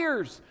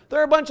liars.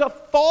 They're a bunch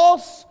of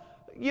false,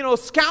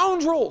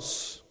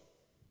 scoundrels.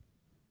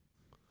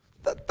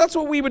 That's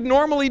what we would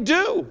normally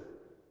do.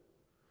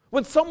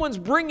 When someone's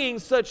bringing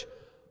such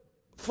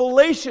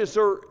fallacious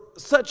or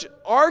such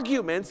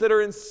arguments that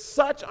are in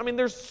such,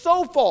 they're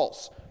so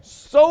false,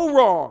 so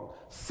wrong,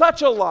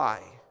 such a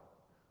lie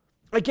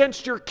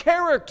against your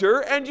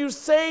character, and you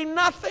say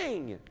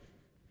nothing.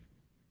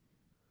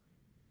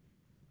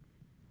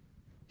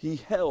 He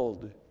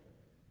held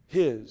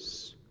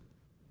his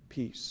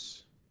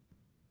peace.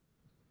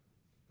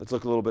 Let's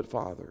look a little bit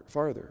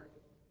farther.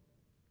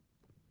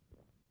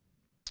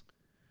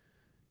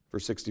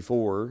 Verse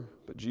 64,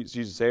 but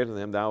Jesus said unto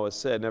them, Thou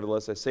hast said,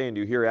 Nevertheless I say unto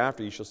you,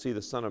 hereafter you shall see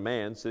the Son of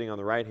Man sitting on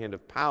the right hand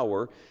of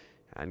power,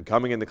 and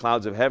coming in the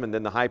clouds of heaven.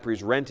 Then the high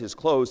priest rent his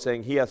clothes,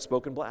 saying, He hath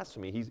spoken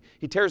blasphemy.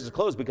 He tears his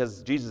clothes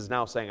because Jesus is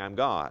now saying, I'm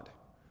God.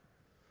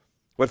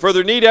 What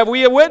further need have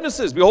we of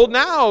witnesses? Behold,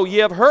 now ye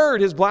have heard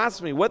his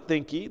blasphemy. What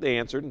think ye? They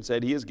answered and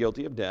said, He is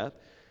guilty of death.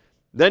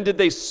 Then did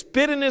they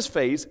spit in his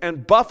face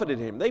and buffeted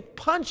him. They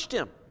punched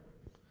him.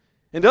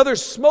 And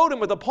others smote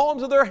him with the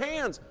palms of their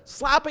hands,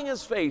 slapping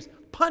his face,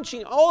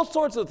 punching, all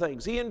sorts of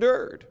things he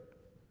endured.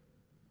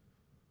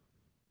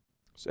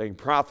 Saying,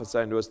 Prophesy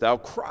unto us, thou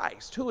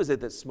Christ. Who is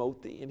it that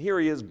smote thee? And here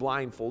he is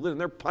blindfolded,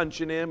 and they're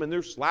punching him, and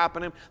they're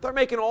slapping him. They're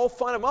making all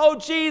fun of him. Oh,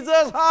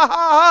 Jesus, ha, ha,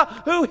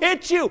 ha, who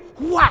hit you?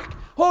 Whack!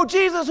 Oh,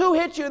 Jesus, who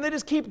hit you? And they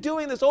just keep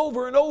doing this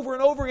over and over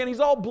and over again. He's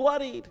all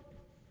bloodied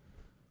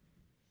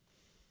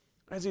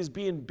as he's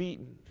being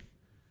beaten.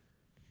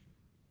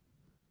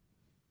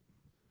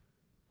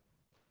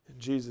 And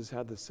Jesus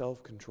had the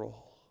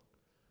self-control.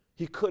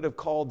 He could have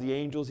called the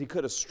angels. He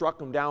could have struck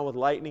them down with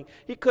lightning.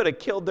 He could have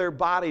killed their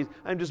bodies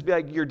and just be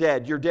like, You're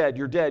dead, you're dead,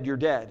 you're dead, you're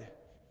dead.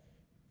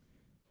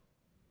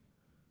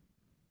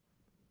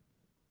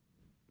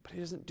 But he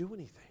doesn't do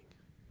anything.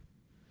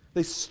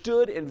 They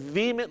stood and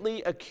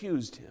vehemently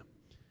accused him.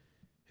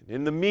 And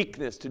in the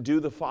meekness to do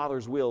the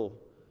Father's will,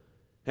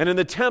 and in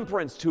the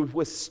temperance to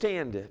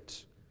withstand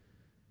it,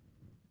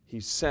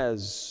 he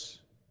says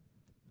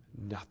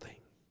nothing.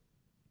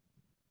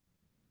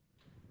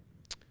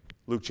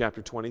 Luke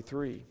chapter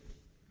 23.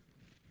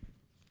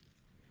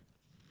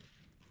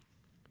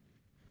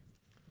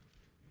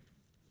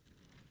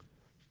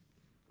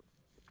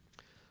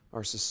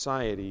 Our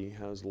society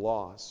has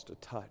lost a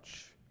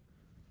touch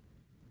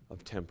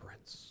of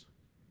temperance.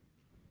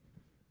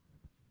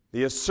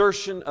 The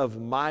assertion of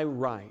my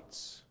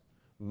rights,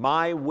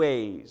 my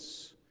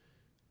ways,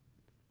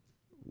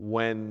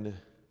 when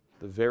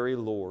the very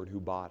Lord who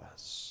bought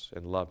us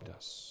and loved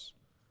us.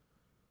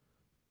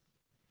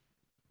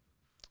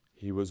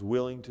 He was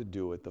willing to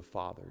do it the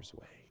Father's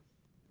way.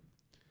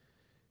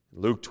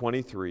 Luke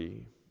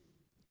 23,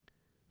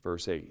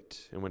 verse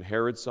 8. And when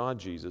Herod saw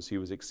Jesus, he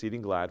was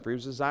exceeding glad, for he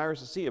was desirous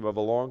to see him of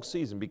a long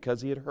season,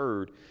 because he had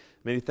heard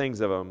many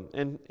things of him,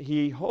 and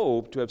he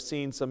hoped to have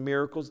seen some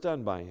miracles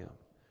done by him.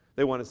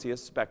 They want to see a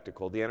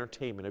spectacle, the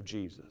entertainment of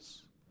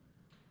Jesus.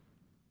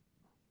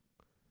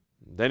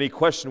 Then he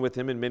questioned with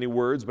him in many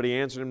words, but he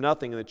answered him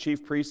nothing, and the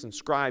chief priests and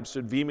scribes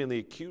stood vehemently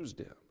accused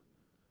him.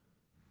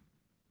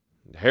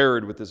 And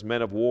Herod, with his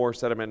men of war,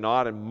 set him at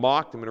naught and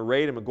mocked him and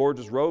arrayed him in a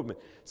gorgeous robe and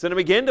sent him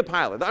again to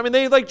Pilate. I mean,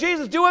 they like,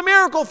 Jesus, do a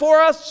miracle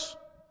for us.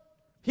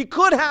 He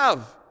could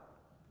have.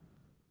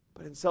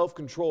 But in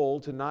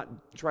self-control, to not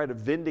try to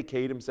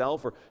vindicate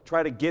himself or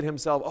try to get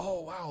himself,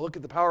 oh, wow, look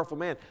at the powerful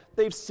man.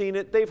 They've seen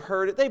it. They've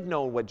heard it. They've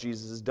known what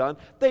Jesus has done.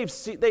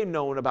 They've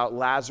known about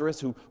Lazarus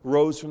who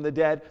rose from the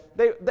dead.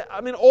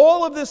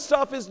 All of this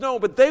stuff is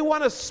known, but they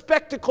want a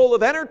spectacle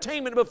of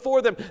entertainment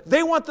before them.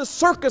 They want the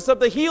circus of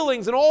the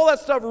healings and all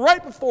that stuff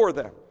right before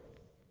them.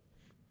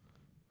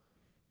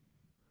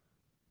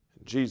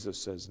 And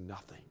Jesus says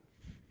nothing.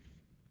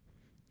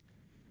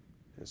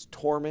 There's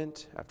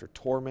torment after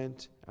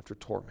torment after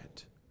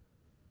torment.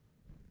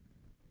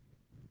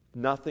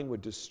 Nothing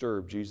would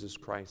disturb Jesus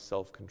Christ's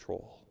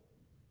self-control.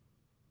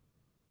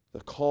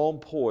 The calm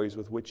poise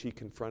with which he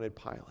confronted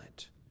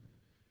Pilate.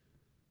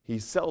 He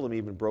seldom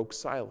even broke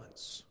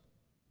silence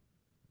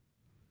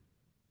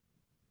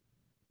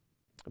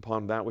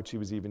upon that which he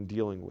was even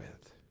dealing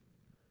with.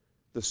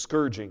 The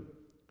scourging,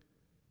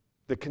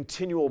 the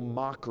continual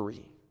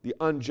mockery, the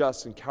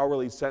unjust and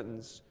cowardly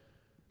sentence,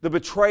 the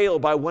betrayal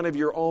by one of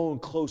your own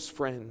close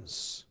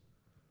friends,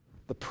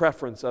 the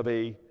preference of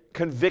a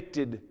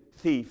convicted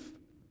thief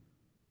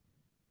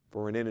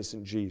for an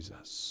innocent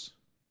Jesus,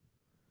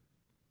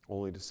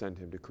 only to send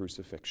him to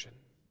crucifixion.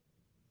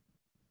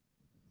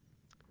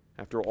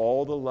 After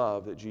all the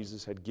love that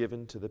Jesus had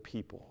given to the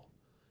people,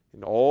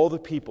 and all the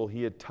people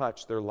he had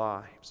touched their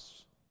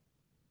lives,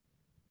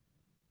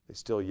 they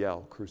still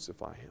yell,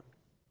 crucify him.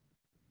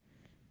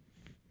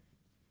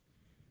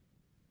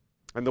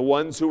 And the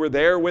ones who were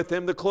there with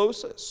him the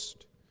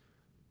closest,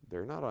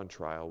 they're not on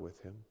trial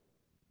with him.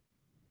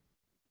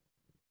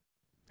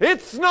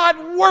 It's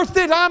not worth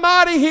it. I'm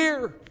out of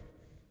here.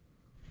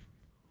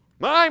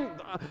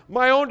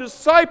 My own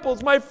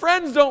disciples, my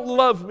friends don't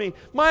love me.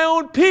 My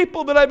own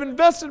people that I've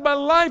invested my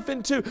life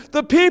into.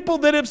 The people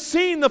that have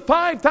seen the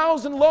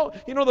 5,000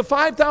 the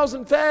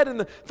 5,000 fed and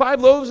the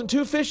 5 loaves and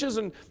 2 fishes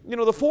and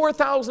the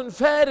 4,000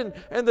 fed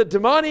and the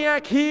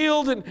demoniac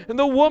healed and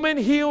the woman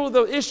healed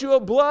the issue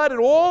of blood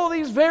and all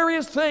these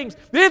various things.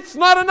 It's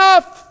not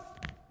enough.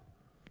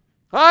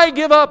 I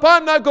give up.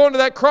 I'm not going to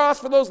that cross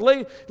for those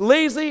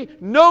lazy,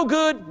 no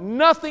good,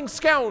 nothing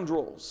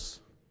scoundrels.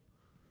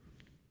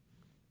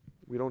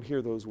 We don't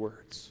hear those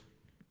words.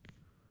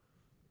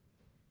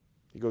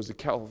 He goes to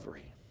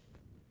Calvary.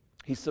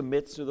 He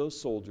submits to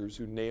those soldiers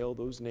who nail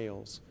those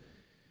nails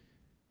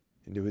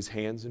into his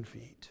hands and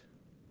feet.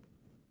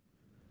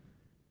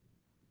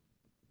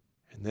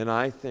 And then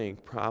I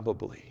think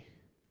probably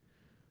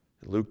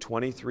in Luke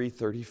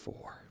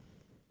 23:34,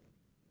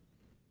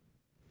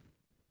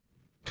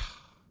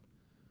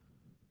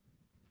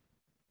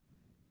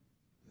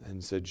 then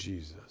said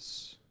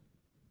Jesus.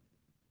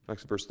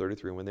 Next verse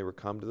 33, when they were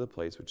come to the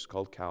place which is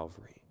called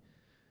Calvary,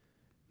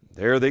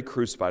 there they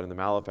crucified, and the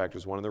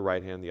malefactors, one on the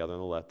right hand, the other on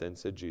the left. Then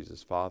said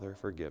Jesus, Father,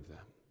 forgive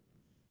them,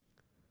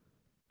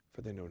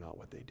 for they know not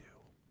what they do.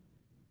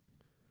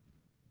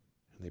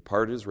 And they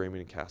parted his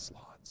raiment and cast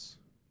lots.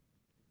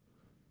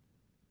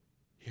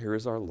 Here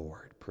is our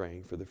Lord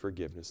praying for the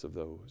forgiveness of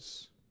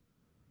those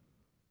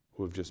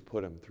who have just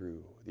put him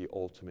through the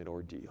ultimate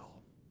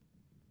ordeal.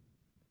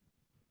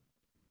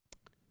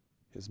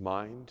 His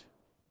mind,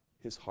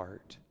 his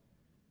heart,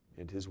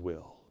 and his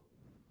will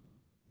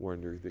were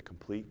under the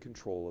complete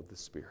control of the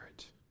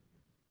Spirit,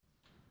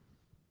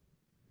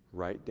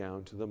 right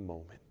down to the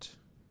moment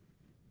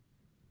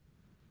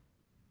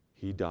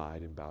he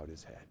died and bowed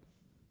his head.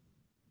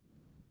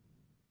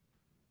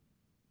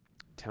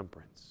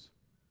 Temperance,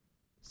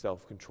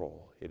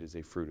 self-control, it is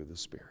a fruit of the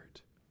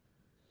Spirit.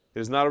 It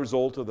is not a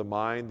result of the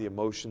mind, the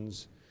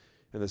emotions,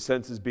 and the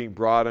senses being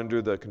brought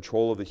under the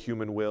control of the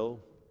human will.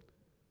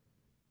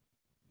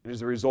 It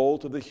is a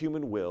result of the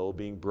human will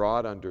being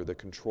brought under the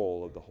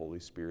control of the Holy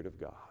Spirit of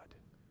God.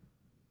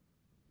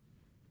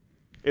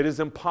 It is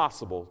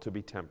impossible to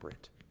be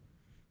temperate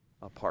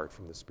apart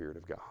from the Spirit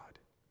of God.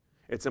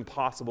 It's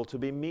impossible to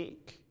be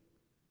meek.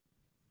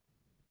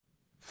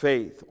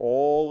 Faith,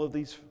 all of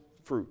these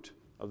fruit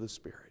of the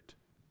Spirit.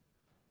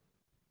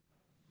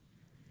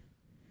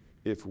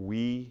 If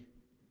we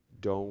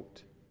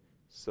don't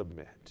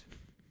submit,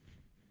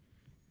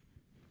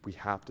 we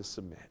have to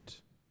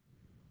submit.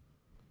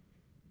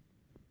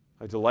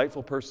 A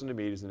delightful person to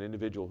meet is an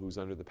individual who's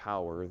under the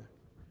power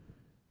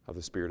of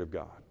the Spirit of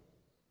God,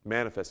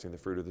 manifesting the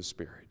fruit of the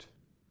Spirit.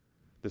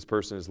 This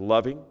person is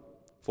loving,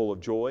 full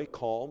of joy,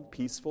 calm,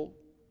 peaceful,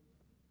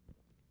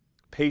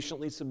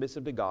 patiently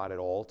submissive to God at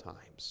all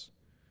times,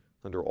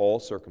 under all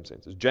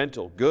circumstances,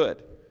 gentle,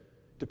 good,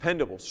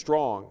 dependable,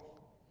 strong,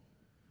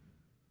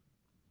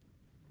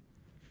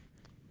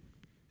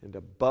 and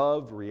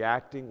above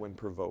reacting when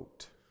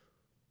provoked.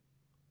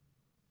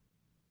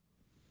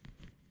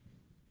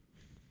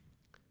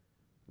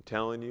 I'm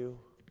telling you,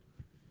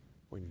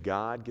 when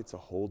God gets a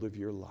hold of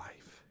your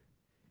life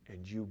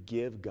and you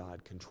give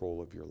God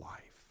control of your life,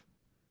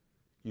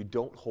 you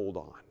don't hold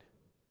on.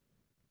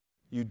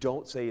 You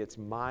don't say, it's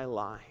my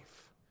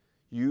life.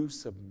 You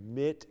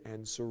submit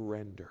and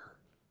surrender.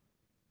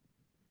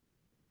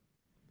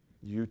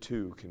 You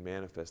too can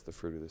manifest the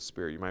fruit of the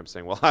Spirit. You might be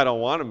saying, well, I don't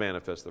want to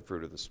manifest the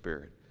fruit of the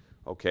Spirit.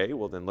 Okay,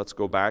 well then let's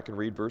go back and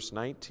read verse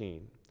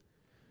 19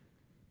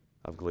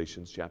 of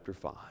Galatians chapter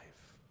 5.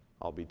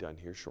 I'll be done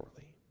here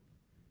shortly.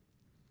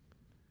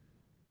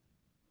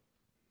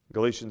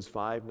 Galatians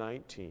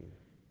 5:19.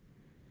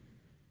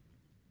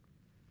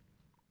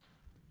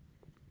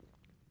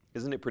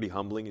 Isn't it pretty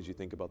humbling as you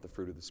think about the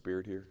fruit of the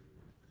Spirit here?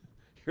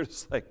 You're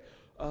just like,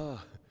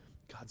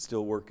 God's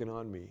still working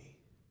on me.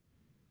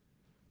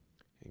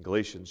 In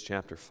Galatians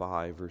chapter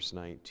 5, verse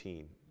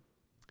 19.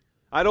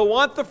 I don't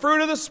want the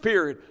fruit of the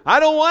Spirit. I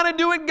don't want to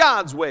do it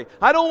God's way.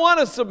 I don't want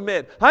to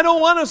submit. I don't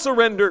want to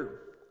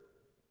surrender.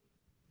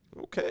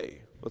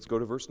 Okay, let's go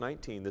to verse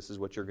 19. This is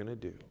what you're going to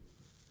do.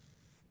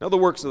 Now the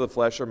works of the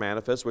flesh are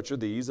manifest, which are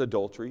these: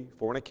 adultery,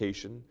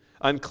 fornication,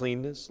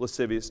 uncleanness,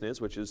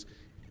 lasciviousness, which is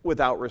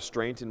without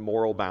restraint in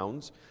moral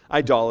bounds,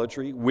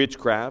 idolatry,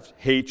 witchcraft,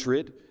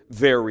 hatred,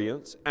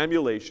 variance,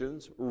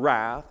 emulations,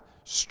 wrath,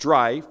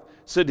 strife,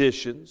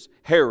 seditions,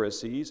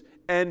 heresies,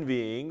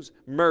 envyings,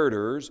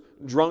 murders,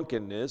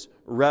 drunkenness,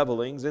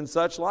 revelings, and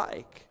such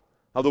like.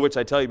 Of the which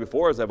I tell you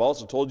before, as I've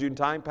also told you in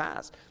time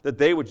past, that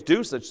they which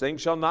do such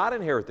things shall not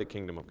inherit the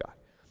kingdom of God.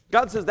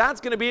 God says that's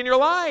going to be in your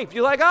life.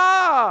 You're like,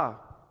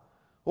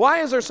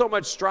 why is there so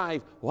much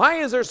strife? Why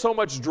is there so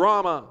much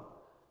drama?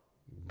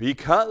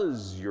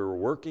 Because you're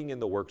working in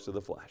the works of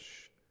the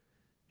flesh.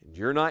 And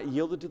you're not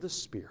yielded to the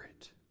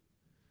Spirit.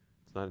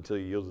 It's not until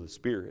you yield to the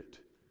Spirit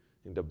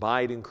and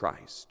abide in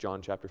Christ,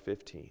 John chapter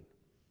 15,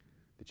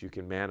 that you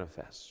can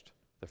manifest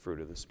the fruit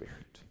of the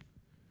Spirit.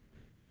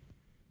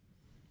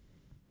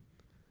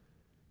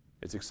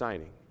 It's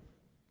exciting.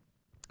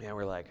 And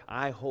we're like,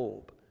 I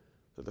hope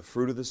that the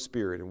fruit of the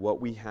Spirit and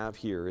what we have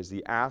here is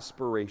the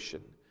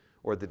aspiration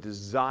or the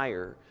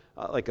desire,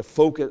 like a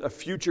focus, a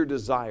future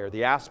desire,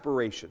 the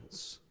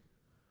aspirations.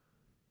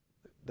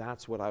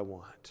 That's what I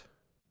want.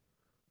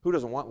 Who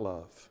doesn't want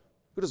love?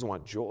 Who doesn't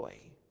want joy?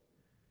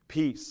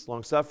 Peace,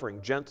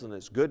 long-suffering,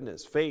 gentleness,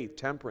 goodness, faith,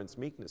 temperance,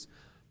 meekness.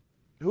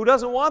 Who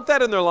doesn't want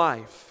that in their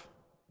life?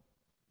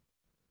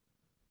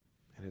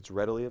 And it's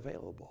readily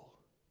available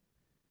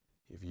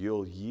if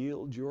you'll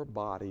yield your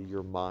body,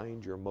 your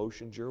mind, your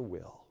emotions, your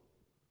will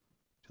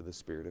to the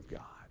Spirit of God.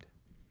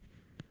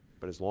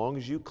 But as long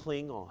as you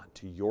cling on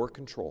to your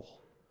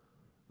control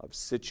of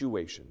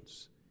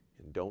situations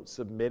and don't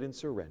submit and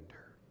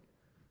surrender,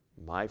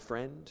 my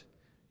friend,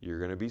 you're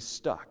going to be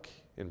stuck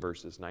in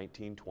verses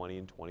 19, 20,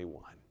 and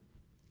 21.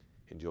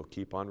 And you'll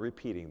keep on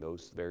repeating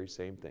those very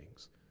same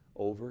things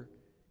over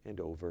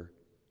and over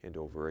and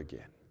over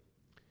again.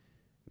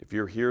 If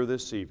you're here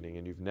this evening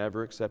and you've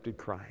never accepted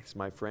Christ,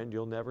 my friend,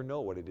 you'll never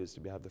know what it is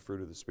to have the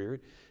fruit of the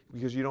Spirit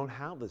because you don't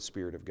have the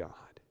Spirit of God.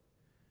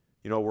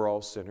 You know, we're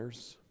all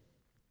sinners.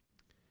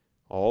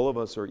 All of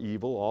us are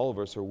evil. All of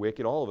us are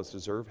wicked. All of us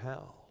deserve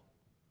hell.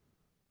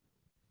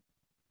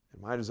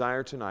 And my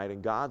desire tonight,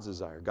 and God's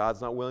desire, God's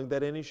not willing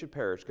that any should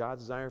perish.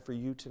 God's desire for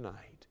you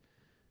tonight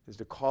is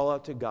to call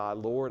out to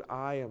God, Lord,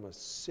 I am a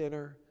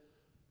sinner.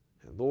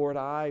 And Lord,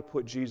 I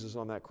put Jesus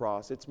on that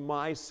cross. It's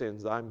my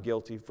sins I'm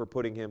guilty for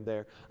putting him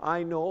there.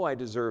 I know I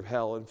deserve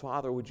hell. And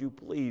Father, would you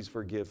please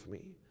forgive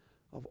me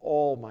of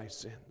all my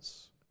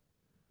sins?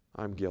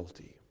 I'm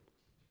guilty.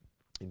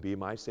 And be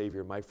my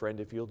Savior. My friend,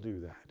 if you'll do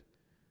that,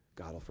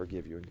 God will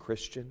forgive you. And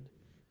Christian,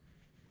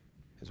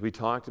 as we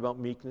talked about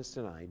meekness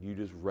tonight, you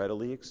just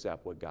readily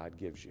accept what God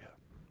gives you.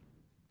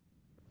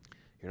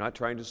 You're not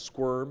trying to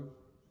squirm.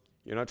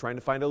 You're not trying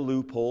to find a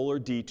loophole or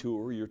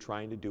detour. You're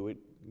trying to do it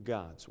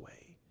God's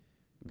way,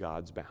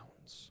 God's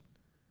bounds.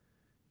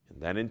 And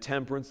then in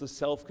temperance, the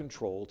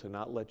self-control, to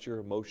not let your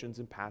emotions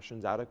and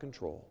passions out of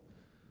control,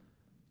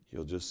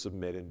 you'll just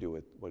submit and do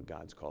it what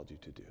God's called you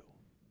to do.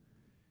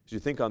 As you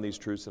think on these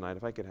truths tonight,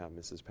 if I could have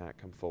Mrs. Pat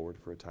come forward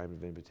for a time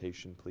of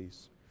invitation,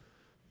 please.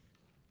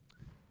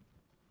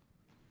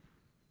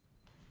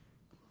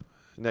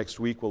 Next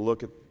week, we'll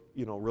look at,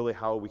 really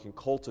how we can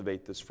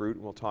cultivate this fruit,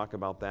 and we'll talk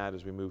about that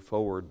as we move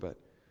forward. But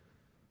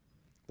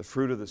the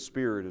fruit of the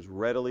Spirit is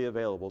readily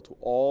available to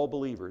all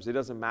believers. It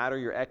doesn't matter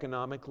your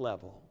economic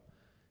level.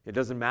 It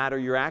doesn't matter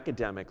your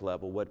academic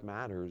level. What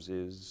matters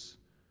is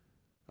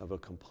of a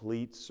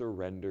complete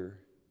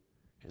surrender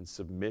and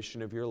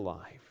submission of your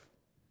life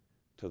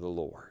to the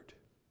Lord.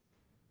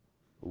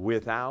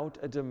 Without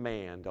a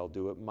demand, I'll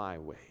do it my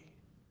way.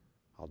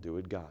 I'll do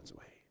it God's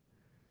way.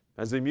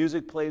 As the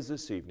music plays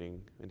this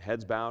evening, and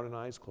heads bowed and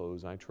eyes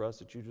closed, I trust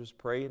that you just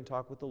pray and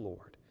talk with the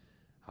Lord.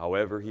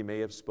 however He may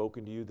have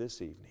spoken to you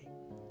this evening.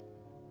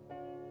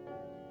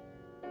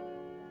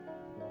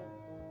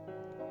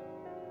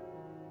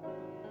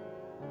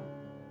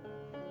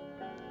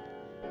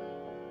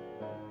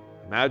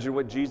 Imagine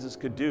what Jesus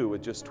could do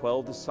with just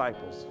 12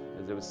 disciples.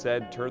 As it was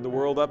said, turn the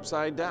world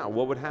upside down.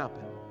 What would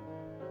happen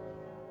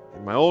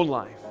in my own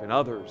life and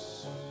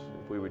others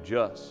if we would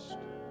just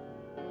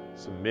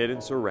submit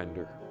and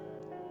surrender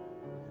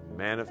and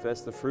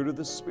manifest the fruit of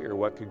the Spirit?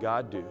 What could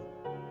God do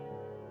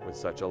with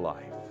such a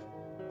life?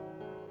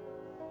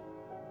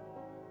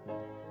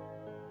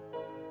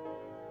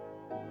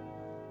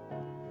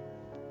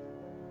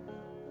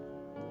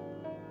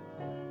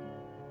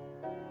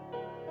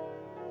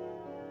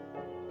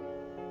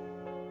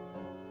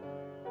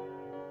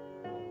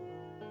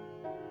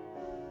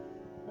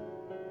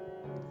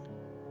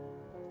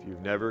 If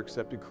you've never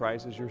accepted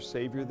Christ as your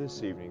Savior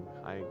this evening,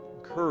 I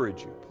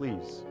encourage you,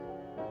 please,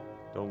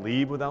 don't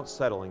leave without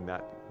settling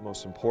that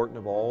most important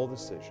of all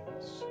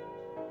decisions.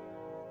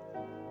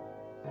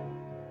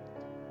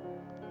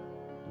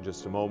 In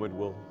just a moment,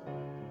 we'll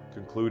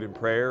conclude in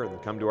prayer and then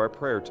come to our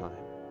prayer time.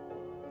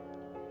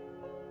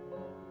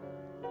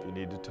 If you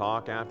need to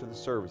talk after the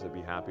service, I'd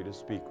be happy to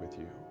speak with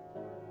you.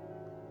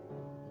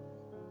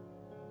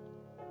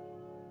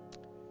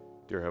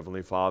 Dear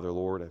Heavenly Father,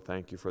 Lord, I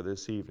thank you for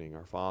this evening.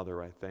 Our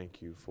Father, I thank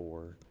you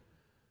for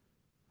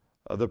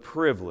the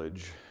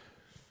privilege.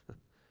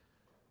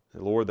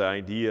 Lord, the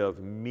idea of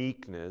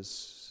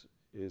meekness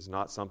is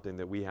not something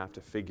that we have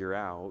to figure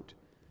out.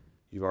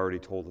 You've already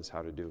told us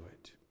how to do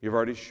it. You've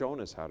already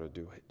shown us how to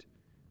do it.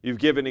 You've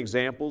given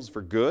examples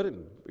for good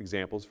and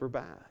examples for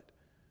bad.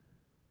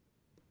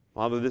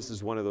 Father, this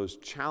is one of those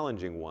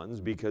challenging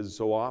ones because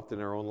so often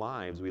in our own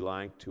lives we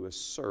like to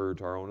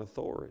assert our own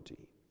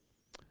authority.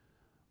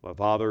 But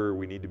Father,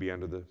 we need to be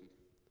under the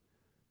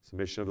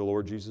submission of the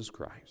Lord Jesus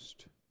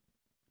Christ.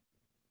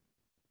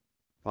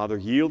 Father,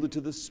 yielded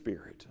to the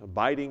Spirit,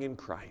 abiding in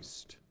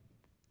Christ.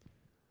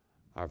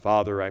 Our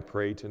Father, I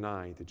pray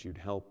tonight that you'd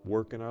help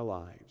work in our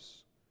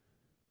lives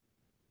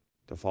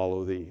to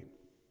follow Thee.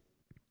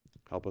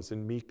 Help us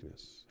in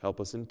meekness.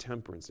 Help us in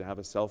temperance, to have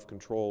a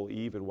self-control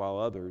even while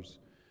others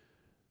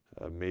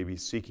may be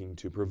seeking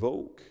to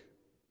provoke.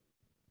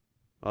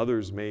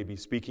 Others may be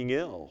speaking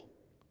ill.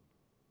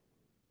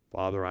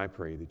 Father, I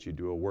pray that you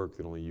do a work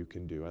that only you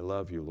can do. I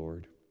love you,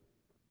 Lord.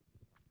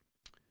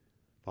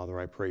 Father,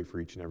 I pray for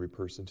each and every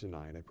person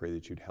tonight. I pray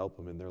that you'd help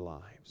them in their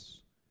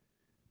lives.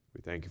 We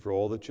thank you for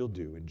all that you'll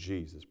do. In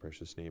Jesus'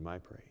 precious name I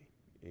pray.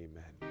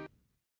 Amen.